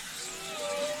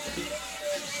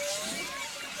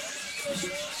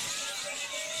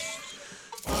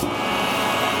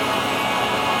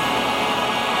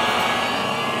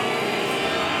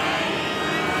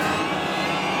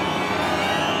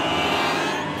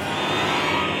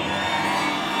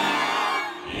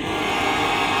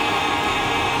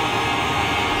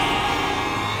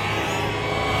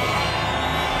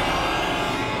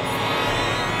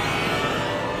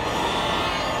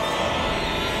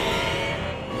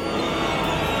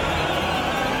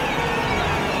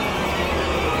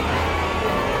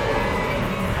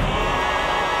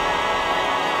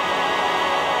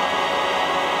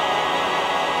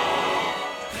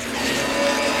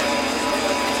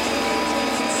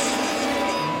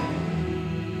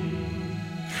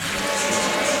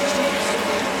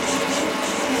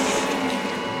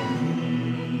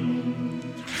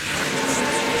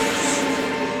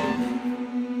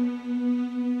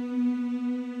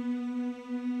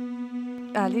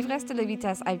 Livres de la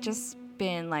Vitesse, I've just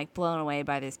been blown away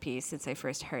by this piece since I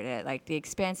first heard it. The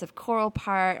expansive choral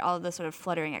part, all of the sort of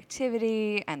fluttering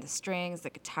activity, and the strings, the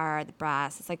guitar, the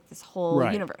brass. It's like this whole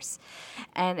universe.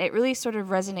 And it really sort of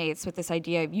resonates with this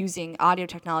idea of using audio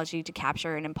technology to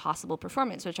capture an impossible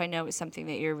performance, which I know is something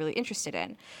that you're really interested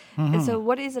in. Mm-hmm. And so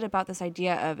what is it about this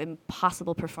idea of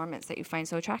impossible performance that you find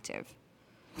so attractive?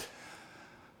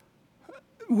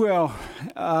 Well,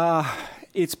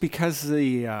 it's because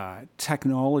the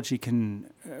technology can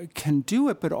do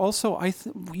it, but also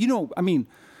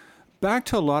back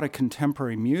to a lot of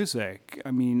contemporary music.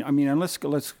 And let's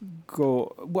go.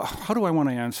 Well, how do I want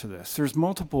to answer this? There's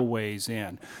multiple ways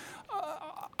in.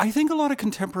 I think a lot of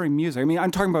contemporary music.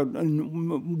 I'm talking about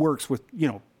works with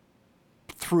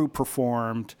through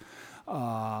performed.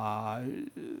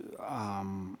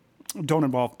 Don't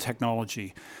involve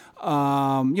technology.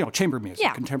 chamber music,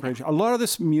 Yeah. contemporary. A lot of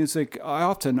this music,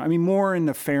 more in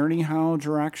the Ferneyhough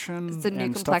direction It's the new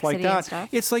and stuff like complexity that. and stuff.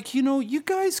 It's like, you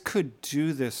guys could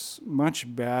do this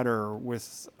much better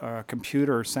with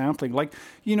computer sampling. Like,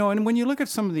 and when you look at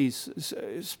some of these,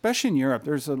 especially in Europe,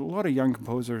 there's a lot of young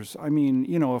composers. I mean,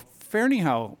 if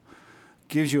Ferneyhough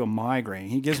gives you a migraine.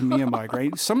 He gives me a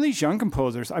migraine. Some of these young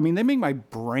composers, they make my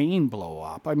brain blow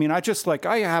up. I have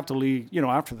to leave,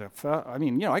 after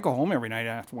I go home every night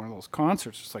after one of those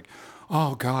concerts. It's like,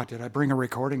 oh God, did I bring a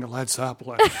recording of Led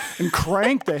Zeppelin? And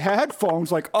crank the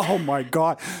headphones like, oh my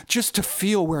God, just to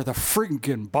feel where the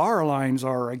freaking bar lines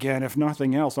are again, if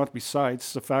nothing else, not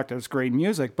besides the fact that it's great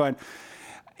music. But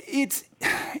it's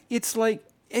like,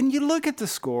 and you look at the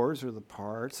scores,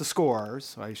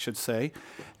 I should say,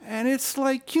 and it's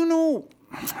like, you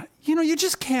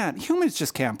just can't, humans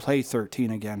just can't play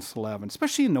 13 against 11,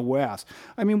 especially in the West.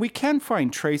 We can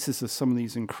find traces of some of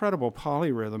these incredible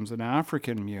polyrhythms in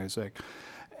African music.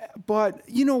 But,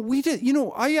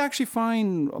 I actually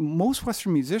find most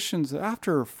Western musicians,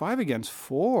 after 5 against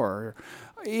 4,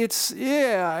 you're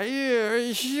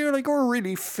like, we're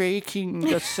really faking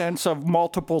the sense of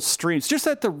multiple streams, just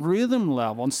at the rhythm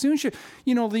level. And as soon as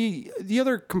the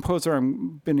other composer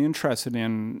I've been interested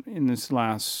in this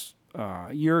last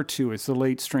year or two is the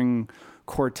late string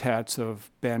quartets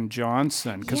of Ben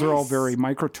Jonson, because they're all very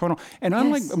microtonal. And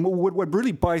unlike what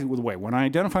really, by the way, when I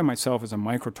identify myself as a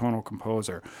microtonal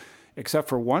composer, except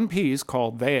for one piece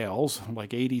called Veils,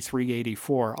 like 83,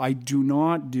 84, I do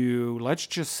not do, let's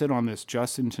just sit on this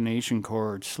just intonation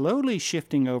chord, slowly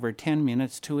shifting over 10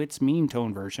 minutes to its mean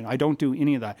tone version. I don't do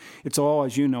any of that. It's all,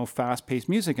 as you know, fast-paced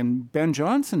music. And Ben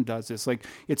Jonson does this. Like,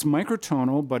 it's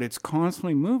microtonal, but it's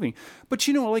constantly moving. But,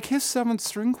 like his 7th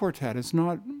string quartet is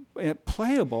not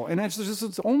playable. And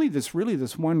it's only this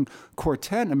one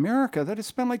quartet in America that has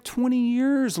spent like 20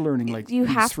 years learning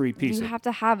these 3 pieces. You have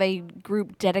to have a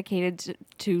group dedicated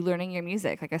to learning your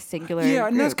music, like a singular and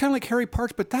group. that's kind of like Harry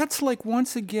Parch, but that's like,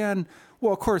 once again,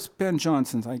 well, of course, Ben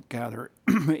Jonson's, I gather,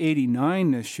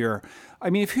 89 this year.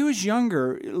 If he was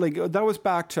younger, like, that was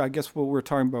back to, I guess, what we were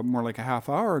talking about more like a half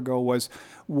hour ago was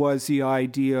the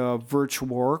idea of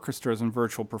virtual orchestras and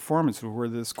virtual performance, where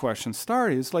this question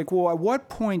started. It's like, well, at what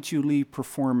point do you leave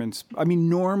performance,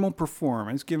 normal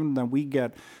performance, given that we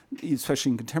get,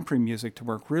 especially in contemporary music, to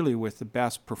work really with the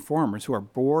best performers who are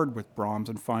bored with Brahms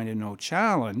and find it no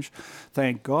challenge,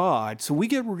 thank God. So we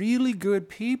get really good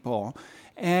people.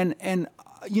 And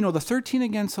the 13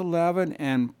 against 11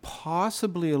 and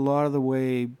possibly a lot of the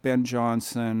way Ben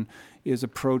Jonson is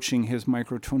approaching his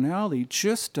microtonality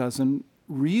just doesn't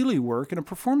really work in a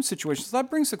performance situation. So that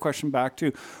brings the question back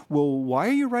to, well, why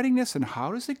are you writing this and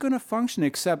how is it going to function?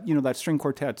 Except, that string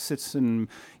quartet sits in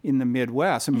the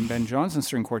Midwest. Ben Jonson's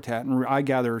string quartet, and I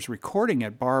gather is recording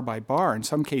it bar by bar. In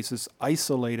some cases,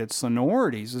 isolated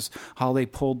sonorities is how they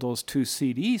pulled those 2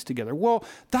 CDs together. Well,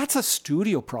 that's a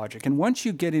studio project. And once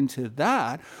you get into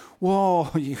that,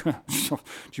 well, do you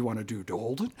want to do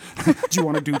Dolden? Do you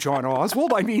want to do John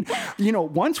Oswald?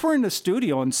 Once we're in the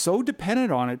studio and so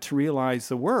dependent on it to realize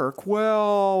the work,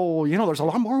 well, there's a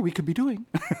lot more we could be doing.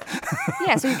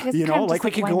 Yeah, so we could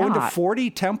go into 40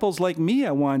 tempos like me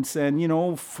at once and,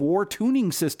 4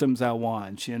 tuning systems at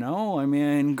once,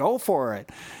 go for it,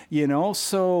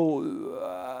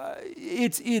 So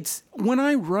it's when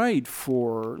I write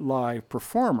for live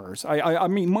performers,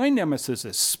 my nemesis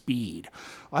is speed.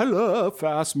 I love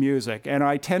fast music, and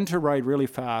I tend to write really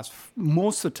fast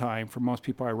most of the time for most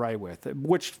people I write with,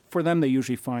 which for them they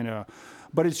usually find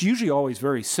but it's usually always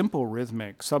very simple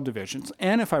rhythmic subdivisions.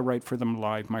 And if I write for them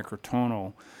live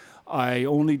microtonal, I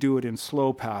only do it in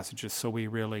slow passages so we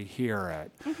really hear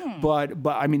it. Mm-hmm. But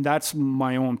that's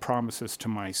my own promises to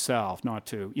myself, not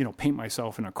to, paint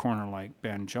myself in a corner like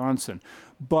Ben Jonson.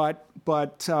 But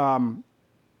at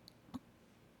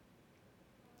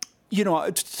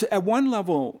one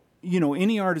level,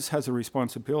 any artist has a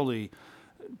responsibility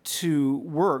to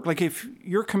work. Like, if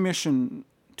you're commissioned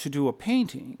to do a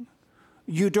painting,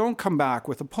 you don't come back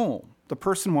with a poem. The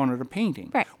person wanted a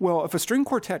painting. Right. Well, if a string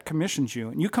quartet commissions you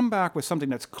and you come back with something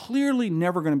that's clearly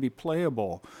never going to be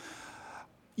playable,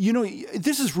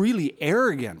 this is really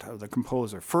arrogant of the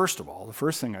composer, first of all, the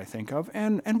first thing I think of.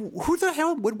 And who the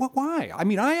hell, why?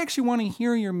 I actually want to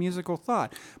hear your musical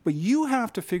thought, but you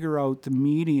have to figure out the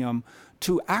medium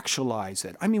to actualize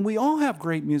it. We all have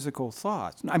great musical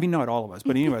thoughts. Not all of us,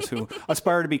 but any of us who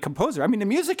aspire to be composer. The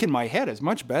music in my head is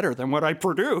much better than what I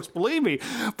produce, believe me.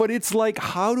 But it's like,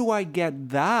 how do I get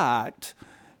that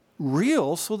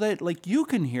real so that, like, you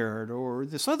can hear it or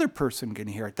this other person can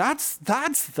hear it? That's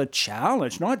the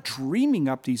challenge, not dreaming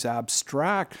up these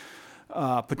abstract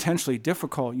potentially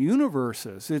difficult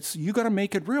universes. You got to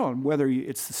make it real, and whether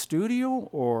it's the studio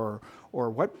or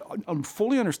what, I'm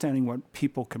fully understanding what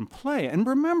people can play. And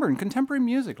remember, in contemporary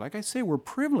music, like I say, we're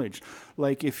privileged.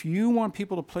 Like, if you want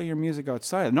people to play your music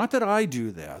outside, not that I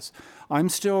do this, I'm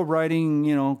still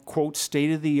writing, quote,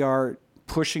 state of the art,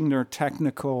 pushing their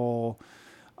technical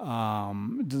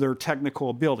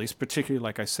abilities, particularly,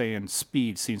 like I say, in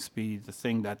speed seems to be the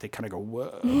thing that they kind of go,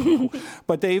 whoa.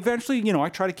 But they eventually, I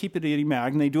try to keep it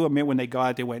idiomatic, and they do admit when they got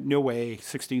it, they went, no way,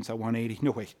 16ths at 180,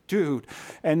 no way, dude.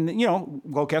 And,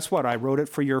 well, guess what? I wrote it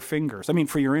for your fingers.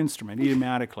 For your instrument,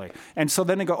 idiomatically. And so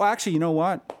then they go, oh, actually, you know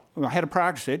what? I had to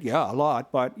practice it, yeah, a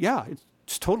lot, but yeah,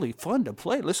 it's totally fun to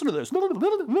play. Listen to this. But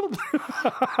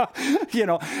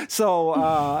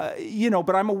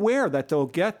I'm aware that they'll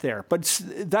get there. But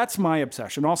that's my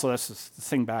obsession. Also, that's the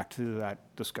thing back to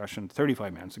that discussion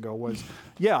 35 minutes ago was,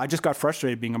 I just got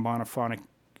frustrated being a monophonic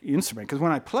instrument. Because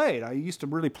when I played, I used to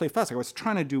really play fast. I was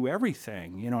trying to do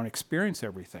everything, and experience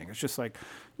everything. It's just like,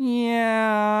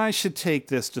 I should take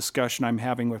this discussion I'm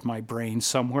having with my brain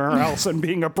somewhere else and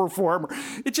being a performer.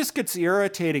 It just gets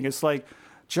irritating. It's like,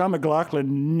 John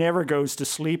McLaughlin never goes to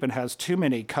sleep and has too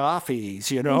many coffees,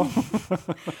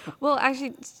 Well,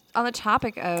 actually, on the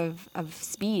topic of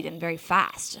speed and very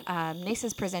fast, NAISA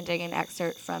is presenting an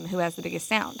excerpt from Who Has the Biggest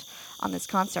Sound on this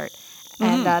concert.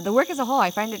 And the work as a whole,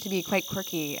 I find it to be quite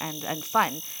quirky and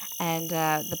fun. And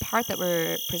the part that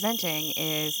we're presenting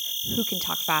is Who Can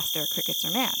Talk Faster, Crickets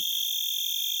or Man?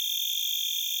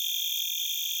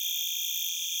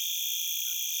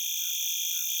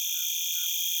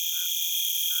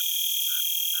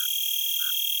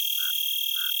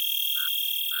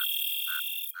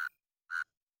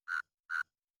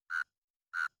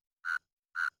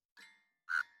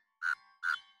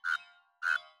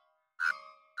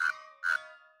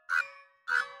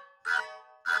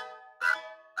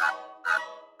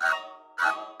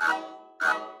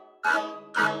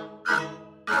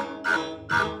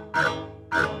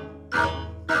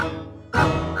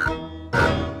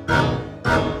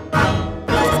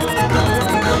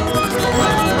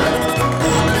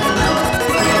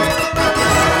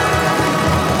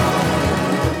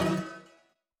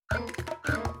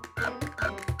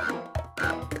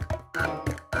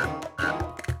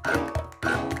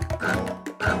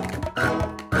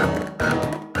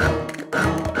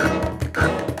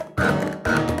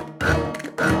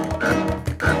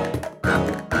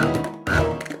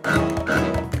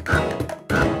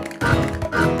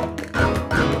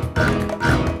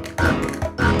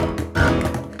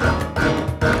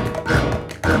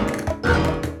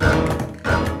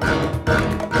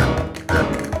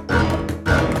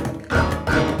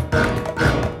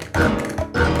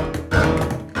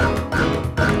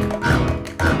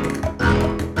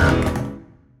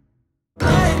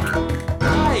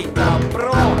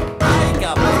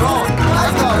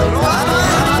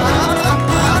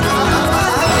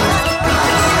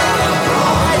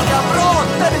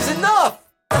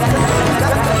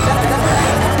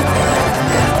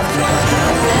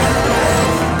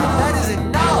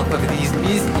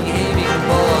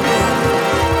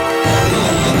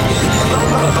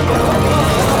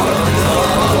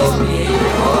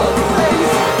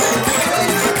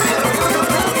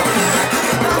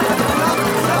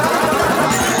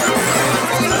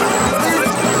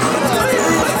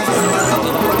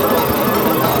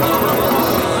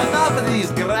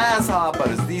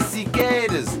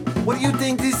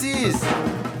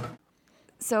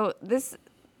 So this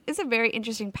is a very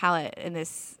interesting palette in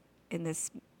this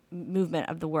movement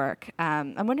of the work.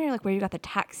 I'm wondering where you got the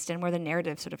text and where the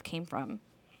narrative sort of came from.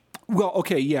 Well,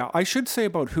 okay, yeah, I should say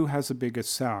about Who Has the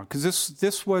Biggest Sound, because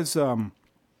this was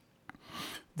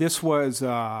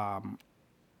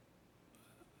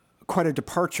quite a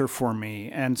departure for me,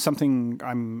 and something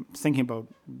I'm thinking about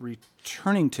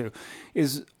returning to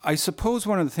is, I suppose,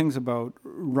 one of the things about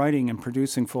writing and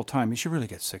producing full time is you really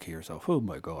get sick of yourself. Oh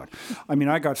my God.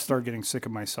 I started getting sick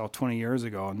of myself 20 years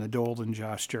ago in the Dolden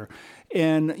gesture.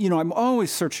 And, I'm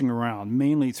always searching around,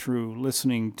 mainly through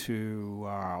listening to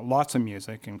lots of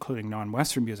music, including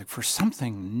non-Western music, for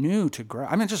something new to grab.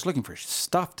 I'm just looking for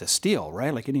stuff to steal,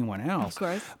 right? Like anyone else. Of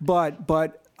course.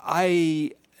 But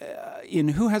in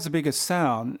Who Has the Biggest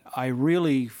Sound, I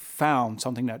really found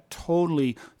something that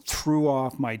totally threw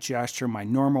off my gesture, my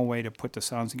normal way to put the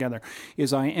sounds together,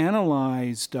 is I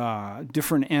analyzed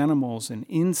different animals and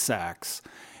insects.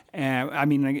 And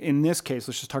in this case,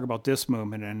 let's just talk about this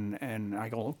movement, and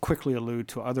I'll quickly allude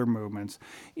to other movements,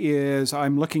 is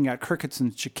I'm looking at crickets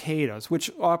and cicadas, which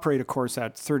operate, of course,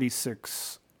 at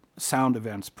 36 sound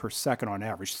events per second on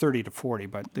average, 30 to 40,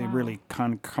 but they really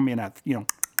kind of come in at,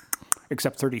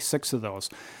 except 36 of those.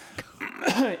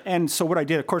 And so what I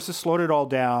did, of course, is slowed it all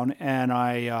down, and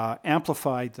I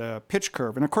amplified the pitch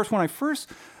curve. And of course, when I first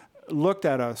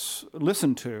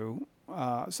listened to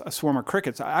a swarm of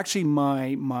crickets, actually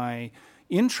my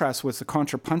interest was the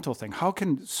contrapuntal thing. How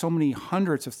can so many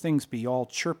hundreds of things be all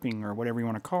chirping or whatever you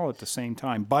want to call it at the same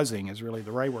time? Buzzing is really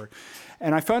the right word.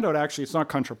 And I found out actually it's not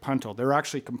contrapuntal. They're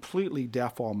actually completely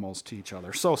deaf almost to each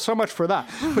other. So much for that.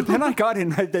 But then I got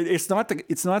in, it's not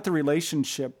the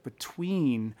relationship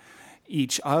between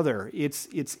each other. It's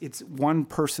one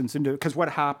person's into, because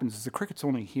what happens is the crickets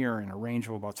only hear in a range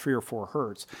of about 3 or 4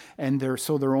 hertz, and they're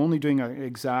only doing an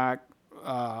exact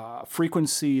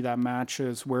frequency that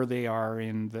matches where they are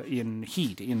in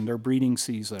heat in their breeding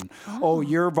season. Oh,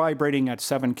 you're vibrating at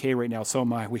 7K right now, so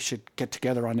we should get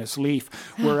together on this leaf.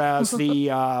 Whereas the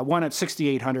one at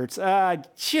 6800s,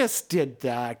 just did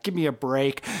that. Give me a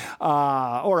break.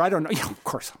 Or I don't know. Of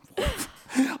course,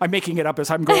 I'm making it up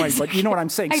as I'm going, but you know what I'm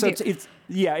saying. So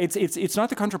it's not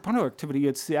the contrapuntal activity;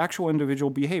 it's the actual individual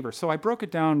behavior. So I broke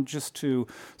it down just to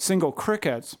single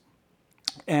crickets.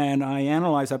 And I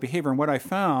analyzed that behavior, and what I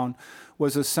found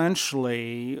was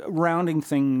essentially rounding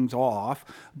things off,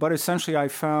 but essentially I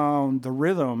found the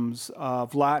rhythms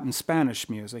of Latin Spanish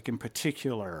music in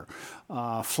particular,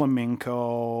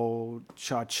 flamenco,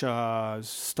 cha-chas,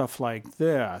 stuff like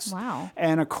this. Wow.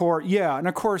 And of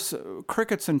course,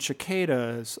 crickets and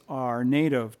cicadas are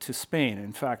native to Spain.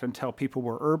 In fact, until people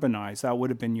were urbanized, that would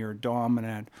have been your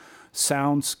dominant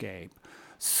soundscape.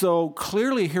 So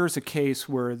clearly here's a case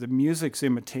where the music's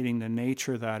imitating the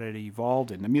nature that it evolved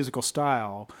in. The musical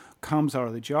style comes out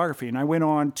of the geography. And I went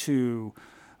on to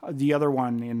the other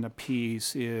one in the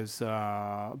piece is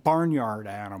barnyard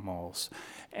animals.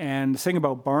 And the thing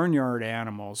about barnyard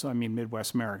animals, I mean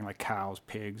Midwest American, like cows,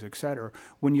 pigs, etc.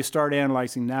 When you start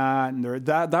analyzing that, and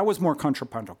that was more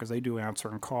contrapuntal because they do answer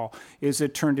and call, is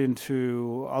it turned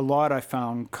into a lot, I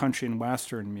found, country and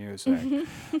western music.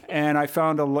 And I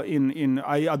found a lot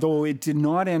although it did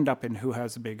not end up in who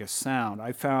has the biggest sound,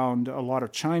 I found a lot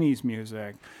of Chinese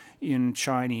music in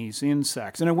Chinese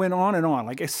insects. And it went on and on.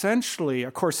 Like essentially,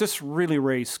 of course, this really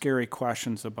raised scary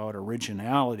questions about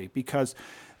originality because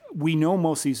we know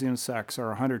most of these insects are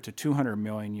 100 to 200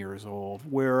 million years old,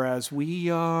 whereas we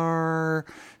are,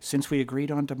 since we agreed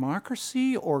on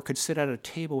democracy or could sit at a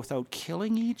table without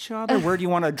killing each other, where do you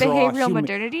want to draw? Behavioral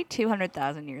modernity,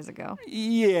 200,000 years ago.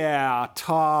 Yeah,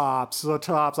 tops. I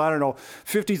don't know.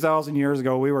 50,000 years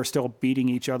ago, we were still beating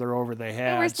each other over the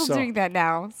head. And we're still doing that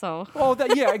now, so.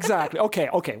 Yeah, exactly. Okay.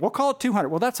 We'll call it 200.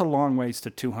 Well, that's a long ways to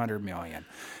 200 million.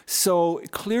 So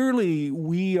clearly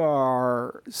we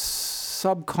are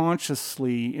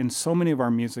subconsciously in so many of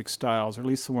our music styles, or at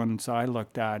least the ones I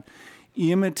looked at,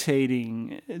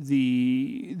 imitating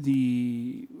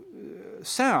the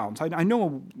sounds. I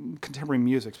know contemporary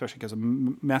music, especially because of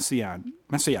Messiaen,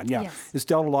 is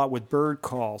dealt a lot with bird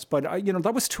calls. But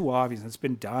that was too obvious. It's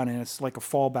been done, and it's like a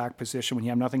fallback position when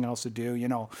you have nothing else to do.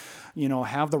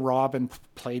 Have the robin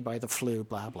played by the flute,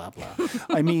 blah blah blah.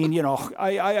 I mean,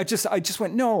 I just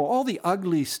went, no, all the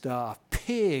ugly stuff,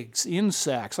 pigs,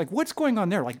 insects, like what's going on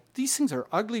there? Like these things are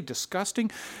ugly,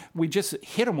 disgusting. We just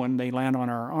hit them when they land on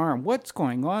our arm. What's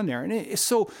going on there? And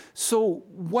so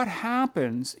what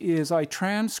happens is I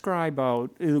transcribe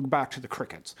out, back to the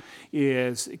crickets,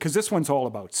 is because this one's all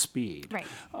about speed.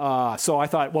 Right. So I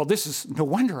thought, well, this is, no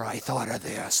wonder I thought of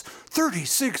this.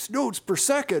 36 notes per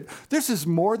second. This is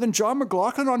more than John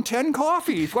McLaughlin on 10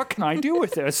 coffees. What can I do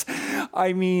with this?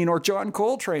 I mean, or John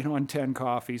Coltrane on 10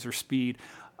 coffees or speed.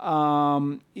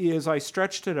 Is I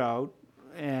stretched it out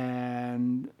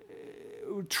and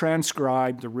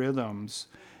transcribed the rhythms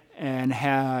and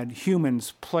had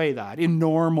humans play that in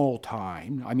normal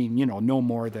time. I mean, no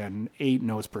more than 8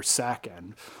 notes per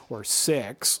second or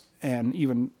 6, and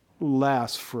even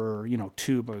less for,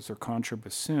 tubas or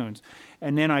contrabassoons.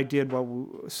 And then I did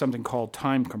something called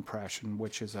time compression,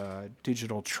 which is a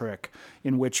digital trick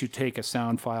in which you take a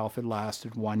sound file. If it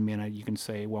lasted 1 minute, you can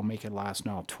say, well, make it last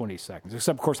now 20 seconds.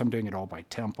 Except, of course, I'm doing it all by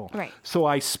tempo. Right. So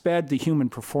I sped the human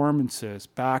performances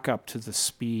back up to the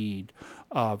speed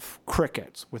of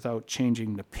crickets without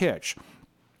changing the pitch.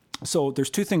 So there's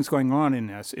 2 things going on in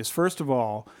this. Is first of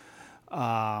all,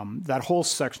 that whole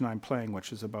section I'm playing,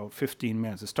 which is about 15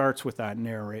 minutes, it starts with that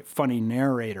funny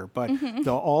narrator, but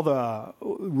all the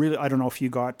really, I don't know if you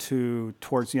got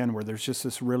towards the end where there's just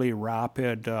this really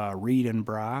rapid reed and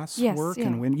brass work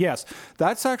and wind. Yes,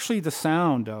 that's actually the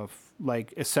sound of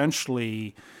like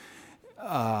essentially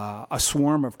a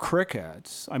swarm of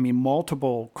crickets. I mean,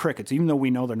 multiple crickets, even though we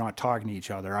know they're not talking to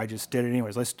each other. I just did it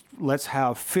anyways. Let's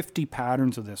have 50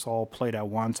 patterns of this all played at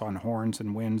once on horns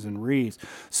and winds and reeds.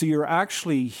 So you're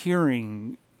actually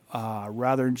hearing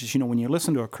rather than just, when you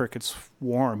listen to a cricket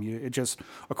swarm, it just,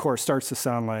 of course, starts to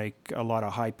sound like a lot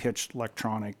of high-pitched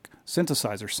electronic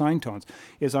synthesizer sine tones,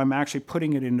 is I'm actually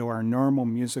putting it into our normal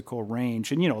musical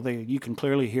range. And, you can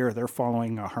clearly hear they're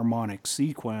following a harmonic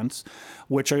sequence,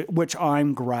 which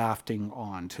I'm grafting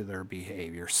onto their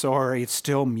behavior. Sorry, it's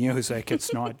still music.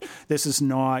 It's not, this is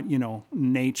not,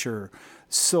 nature.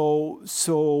 So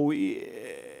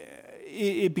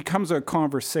it becomes a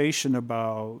conversation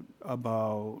about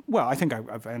well, I think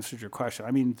I've answered your question.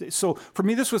 I mean, so for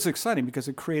me, this was exciting because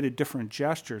it created different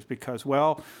gestures because,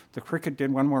 well, the cricket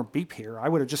did one more beep here. I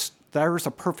would have just, there's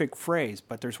a perfect phrase,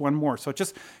 but there's one more. So it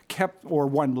just kept, or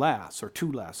one less, or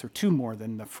two more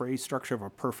than the phrase structure of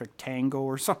a perfect tango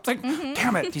or something. Mm-hmm.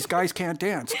 Damn it, these guys can't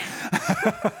dance.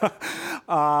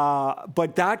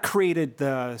 But that created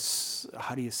this,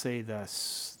 how do you say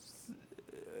this,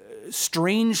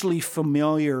 strangely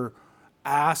familiar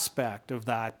aspect of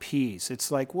that piece. It's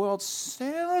like, well, it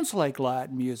sounds like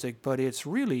Latin music, but it's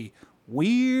really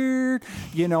weird,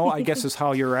 I guess is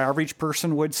how your average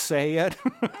person would say it.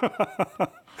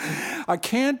 I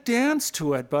can't dance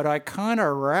to it, but I kind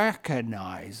of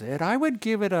recognize it. I would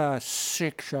give it a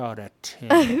 6 out of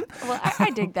 10. Well,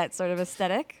 I dig that sort of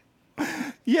aesthetic.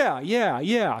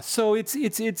 Yeah. So it's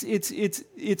I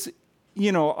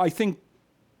think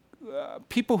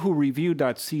people who reviewed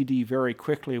that CD very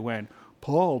quickly went,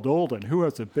 Paul Dolden, who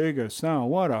has the biggest sound?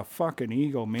 What a fucking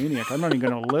egomaniac. I'm not even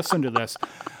going to listen to this.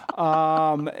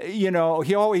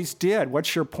 He always did.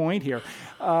 What's your point here?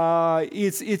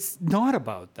 It's not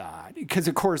about that. Because,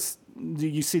 of course,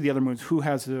 you see the other movies, who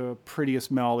has the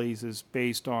prettiest melodies is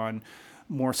based on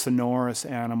more sonorous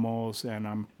animals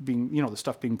and the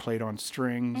stuff being played on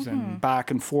strings and back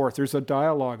and forth. There's a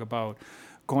dialogue about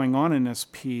going on in this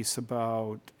piece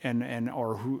about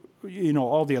or who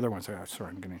all the other ones. Sorry,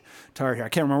 I'm getting tired here. I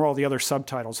can't remember all the other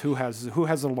subtitles. Who has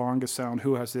the longest sound?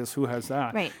 Who has this? Who has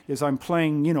that? Right. Is I'm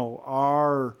playing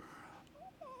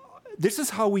this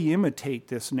is how we imitate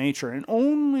this nature, and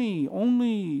only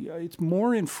it's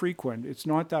more infrequent. It's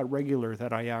not that regular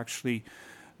that I actually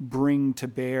bring to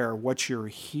bear what you're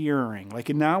hearing. Like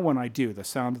now when I do, the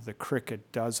sound of the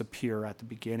cricket does appear at the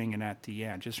beginning and at the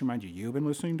end. Just remind you've been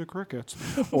listening to crickets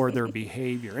or their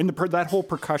behavior. And that whole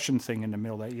percussion thing in the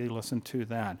middle that you listen to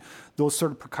then, those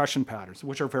sort of percussion patterns,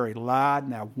 which are very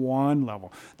Latin at one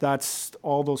level, that's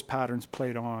all those patterns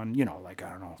played on, like, I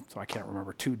don't know, so I can't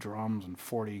remember, 2 drums and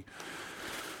 40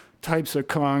 types of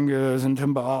congas and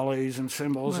timbales and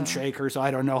cymbals and shakers.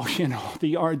 I don't know,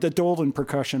 the Dolden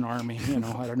percussion army,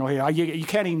 I don't know. You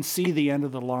can't even see the end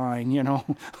of the line, Oh,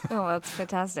 that's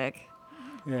fantastic.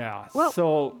 Yeah. Well,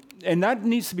 so, and that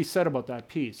needs to be said about that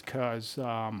piece because,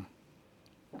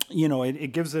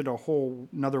 it gives it a whole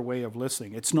another way of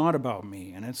listening. It's not about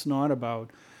me, and it's not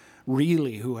about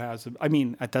really who has,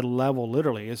 at that level,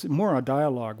 literally, it's more a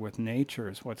dialogue with nature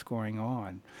is what's going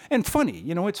on. And funny,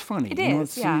 it's funny. It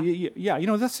is, yeah.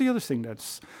 That's the other thing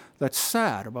that's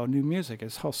sad about new music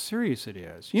is how serious it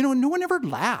is. No one ever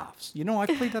laughs. I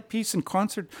played that piece in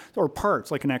concert or parts,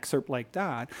 like an excerpt like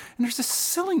that, and there's this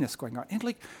silliness going on.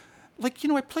 And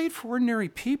I played for ordinary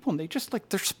people, and they just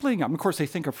they're splitting up. And of course, they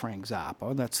think of Frank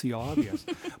Zappa. That's the obvious.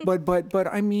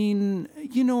 but I never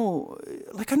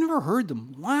heard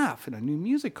them laugh in a new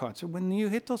music concert when you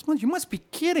hit those notes. You must be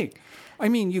kidding.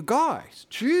 You guys,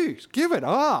 geez, give it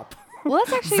up. Well,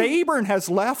 that's actually... Webern has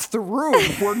left the room.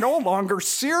 We're no longer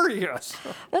serious.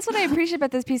 That's what I appreciate about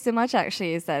this piece so much,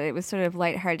 actually, is that it was sort of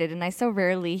lighthearted, and I so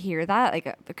rarely hear that. Like,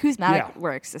 acousmatic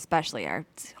works, especially, are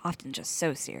often just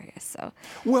so serious. So.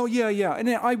 Well, yeah. And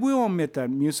I will admit that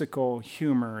musical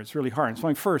humor is really hard. It's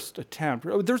my first attempt.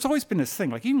 There's always been this thing,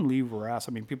 like even Lee Verras,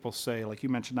 people say, like you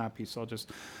mentioned that piece, so I'll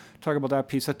just talk about that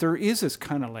piece, that there is this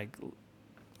kind of like,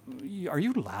 are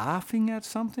you laughing at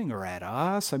something or at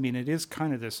us? It is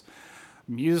kind of this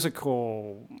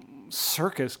musical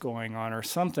circus going on or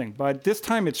something, but this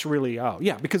time it's really out.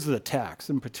 Yeah, because of the text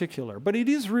in particular. But it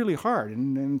is really hard,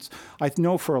 and I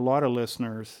know for a lot of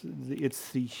listeners,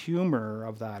 it's the humor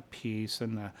of that piece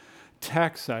and the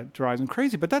text that drives them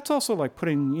crazy. But that's also like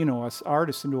putting, us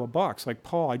artists into a box. Like,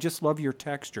 Paul, I just love your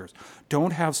textures.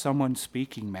 Don't have someone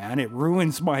speaking, man. It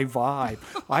ruins my vibe.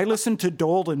 I listen to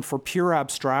Dolden for pure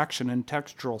abstraction and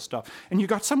textural stuff. And you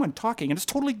got someone talking, and it's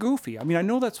totally goofy. I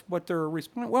know that's what they're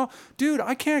responding. Well, dude,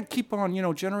 I can't keep on,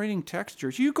 generating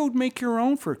textures. You go make your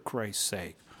own, for Christ's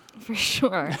sake. For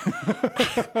sure.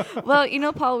 Well,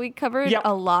 Paul, we covered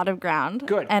a lot of ground.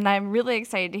 Good. And I'm really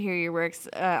excited to hear your works.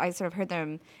 I sort of heard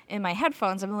them in my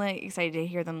headphones. I'm really excited to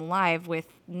hear them live with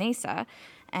NAISA.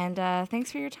 And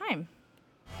thanks for your time.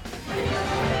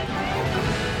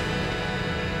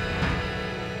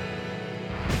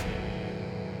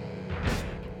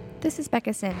 This is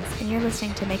Bekah Simms, and you're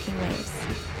listening to Making Waves.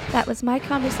 That was my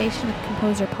conversation with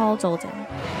composer Paul Dolden.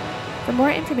 For more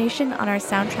information on our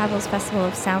Sound Travels Festival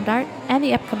of Sound Art and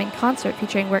the upcoming concert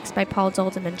featuring works by Paul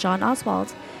Dolden and John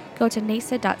Oswald, go to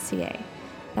naisa.ca.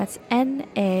 That's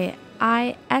NAISA.ca.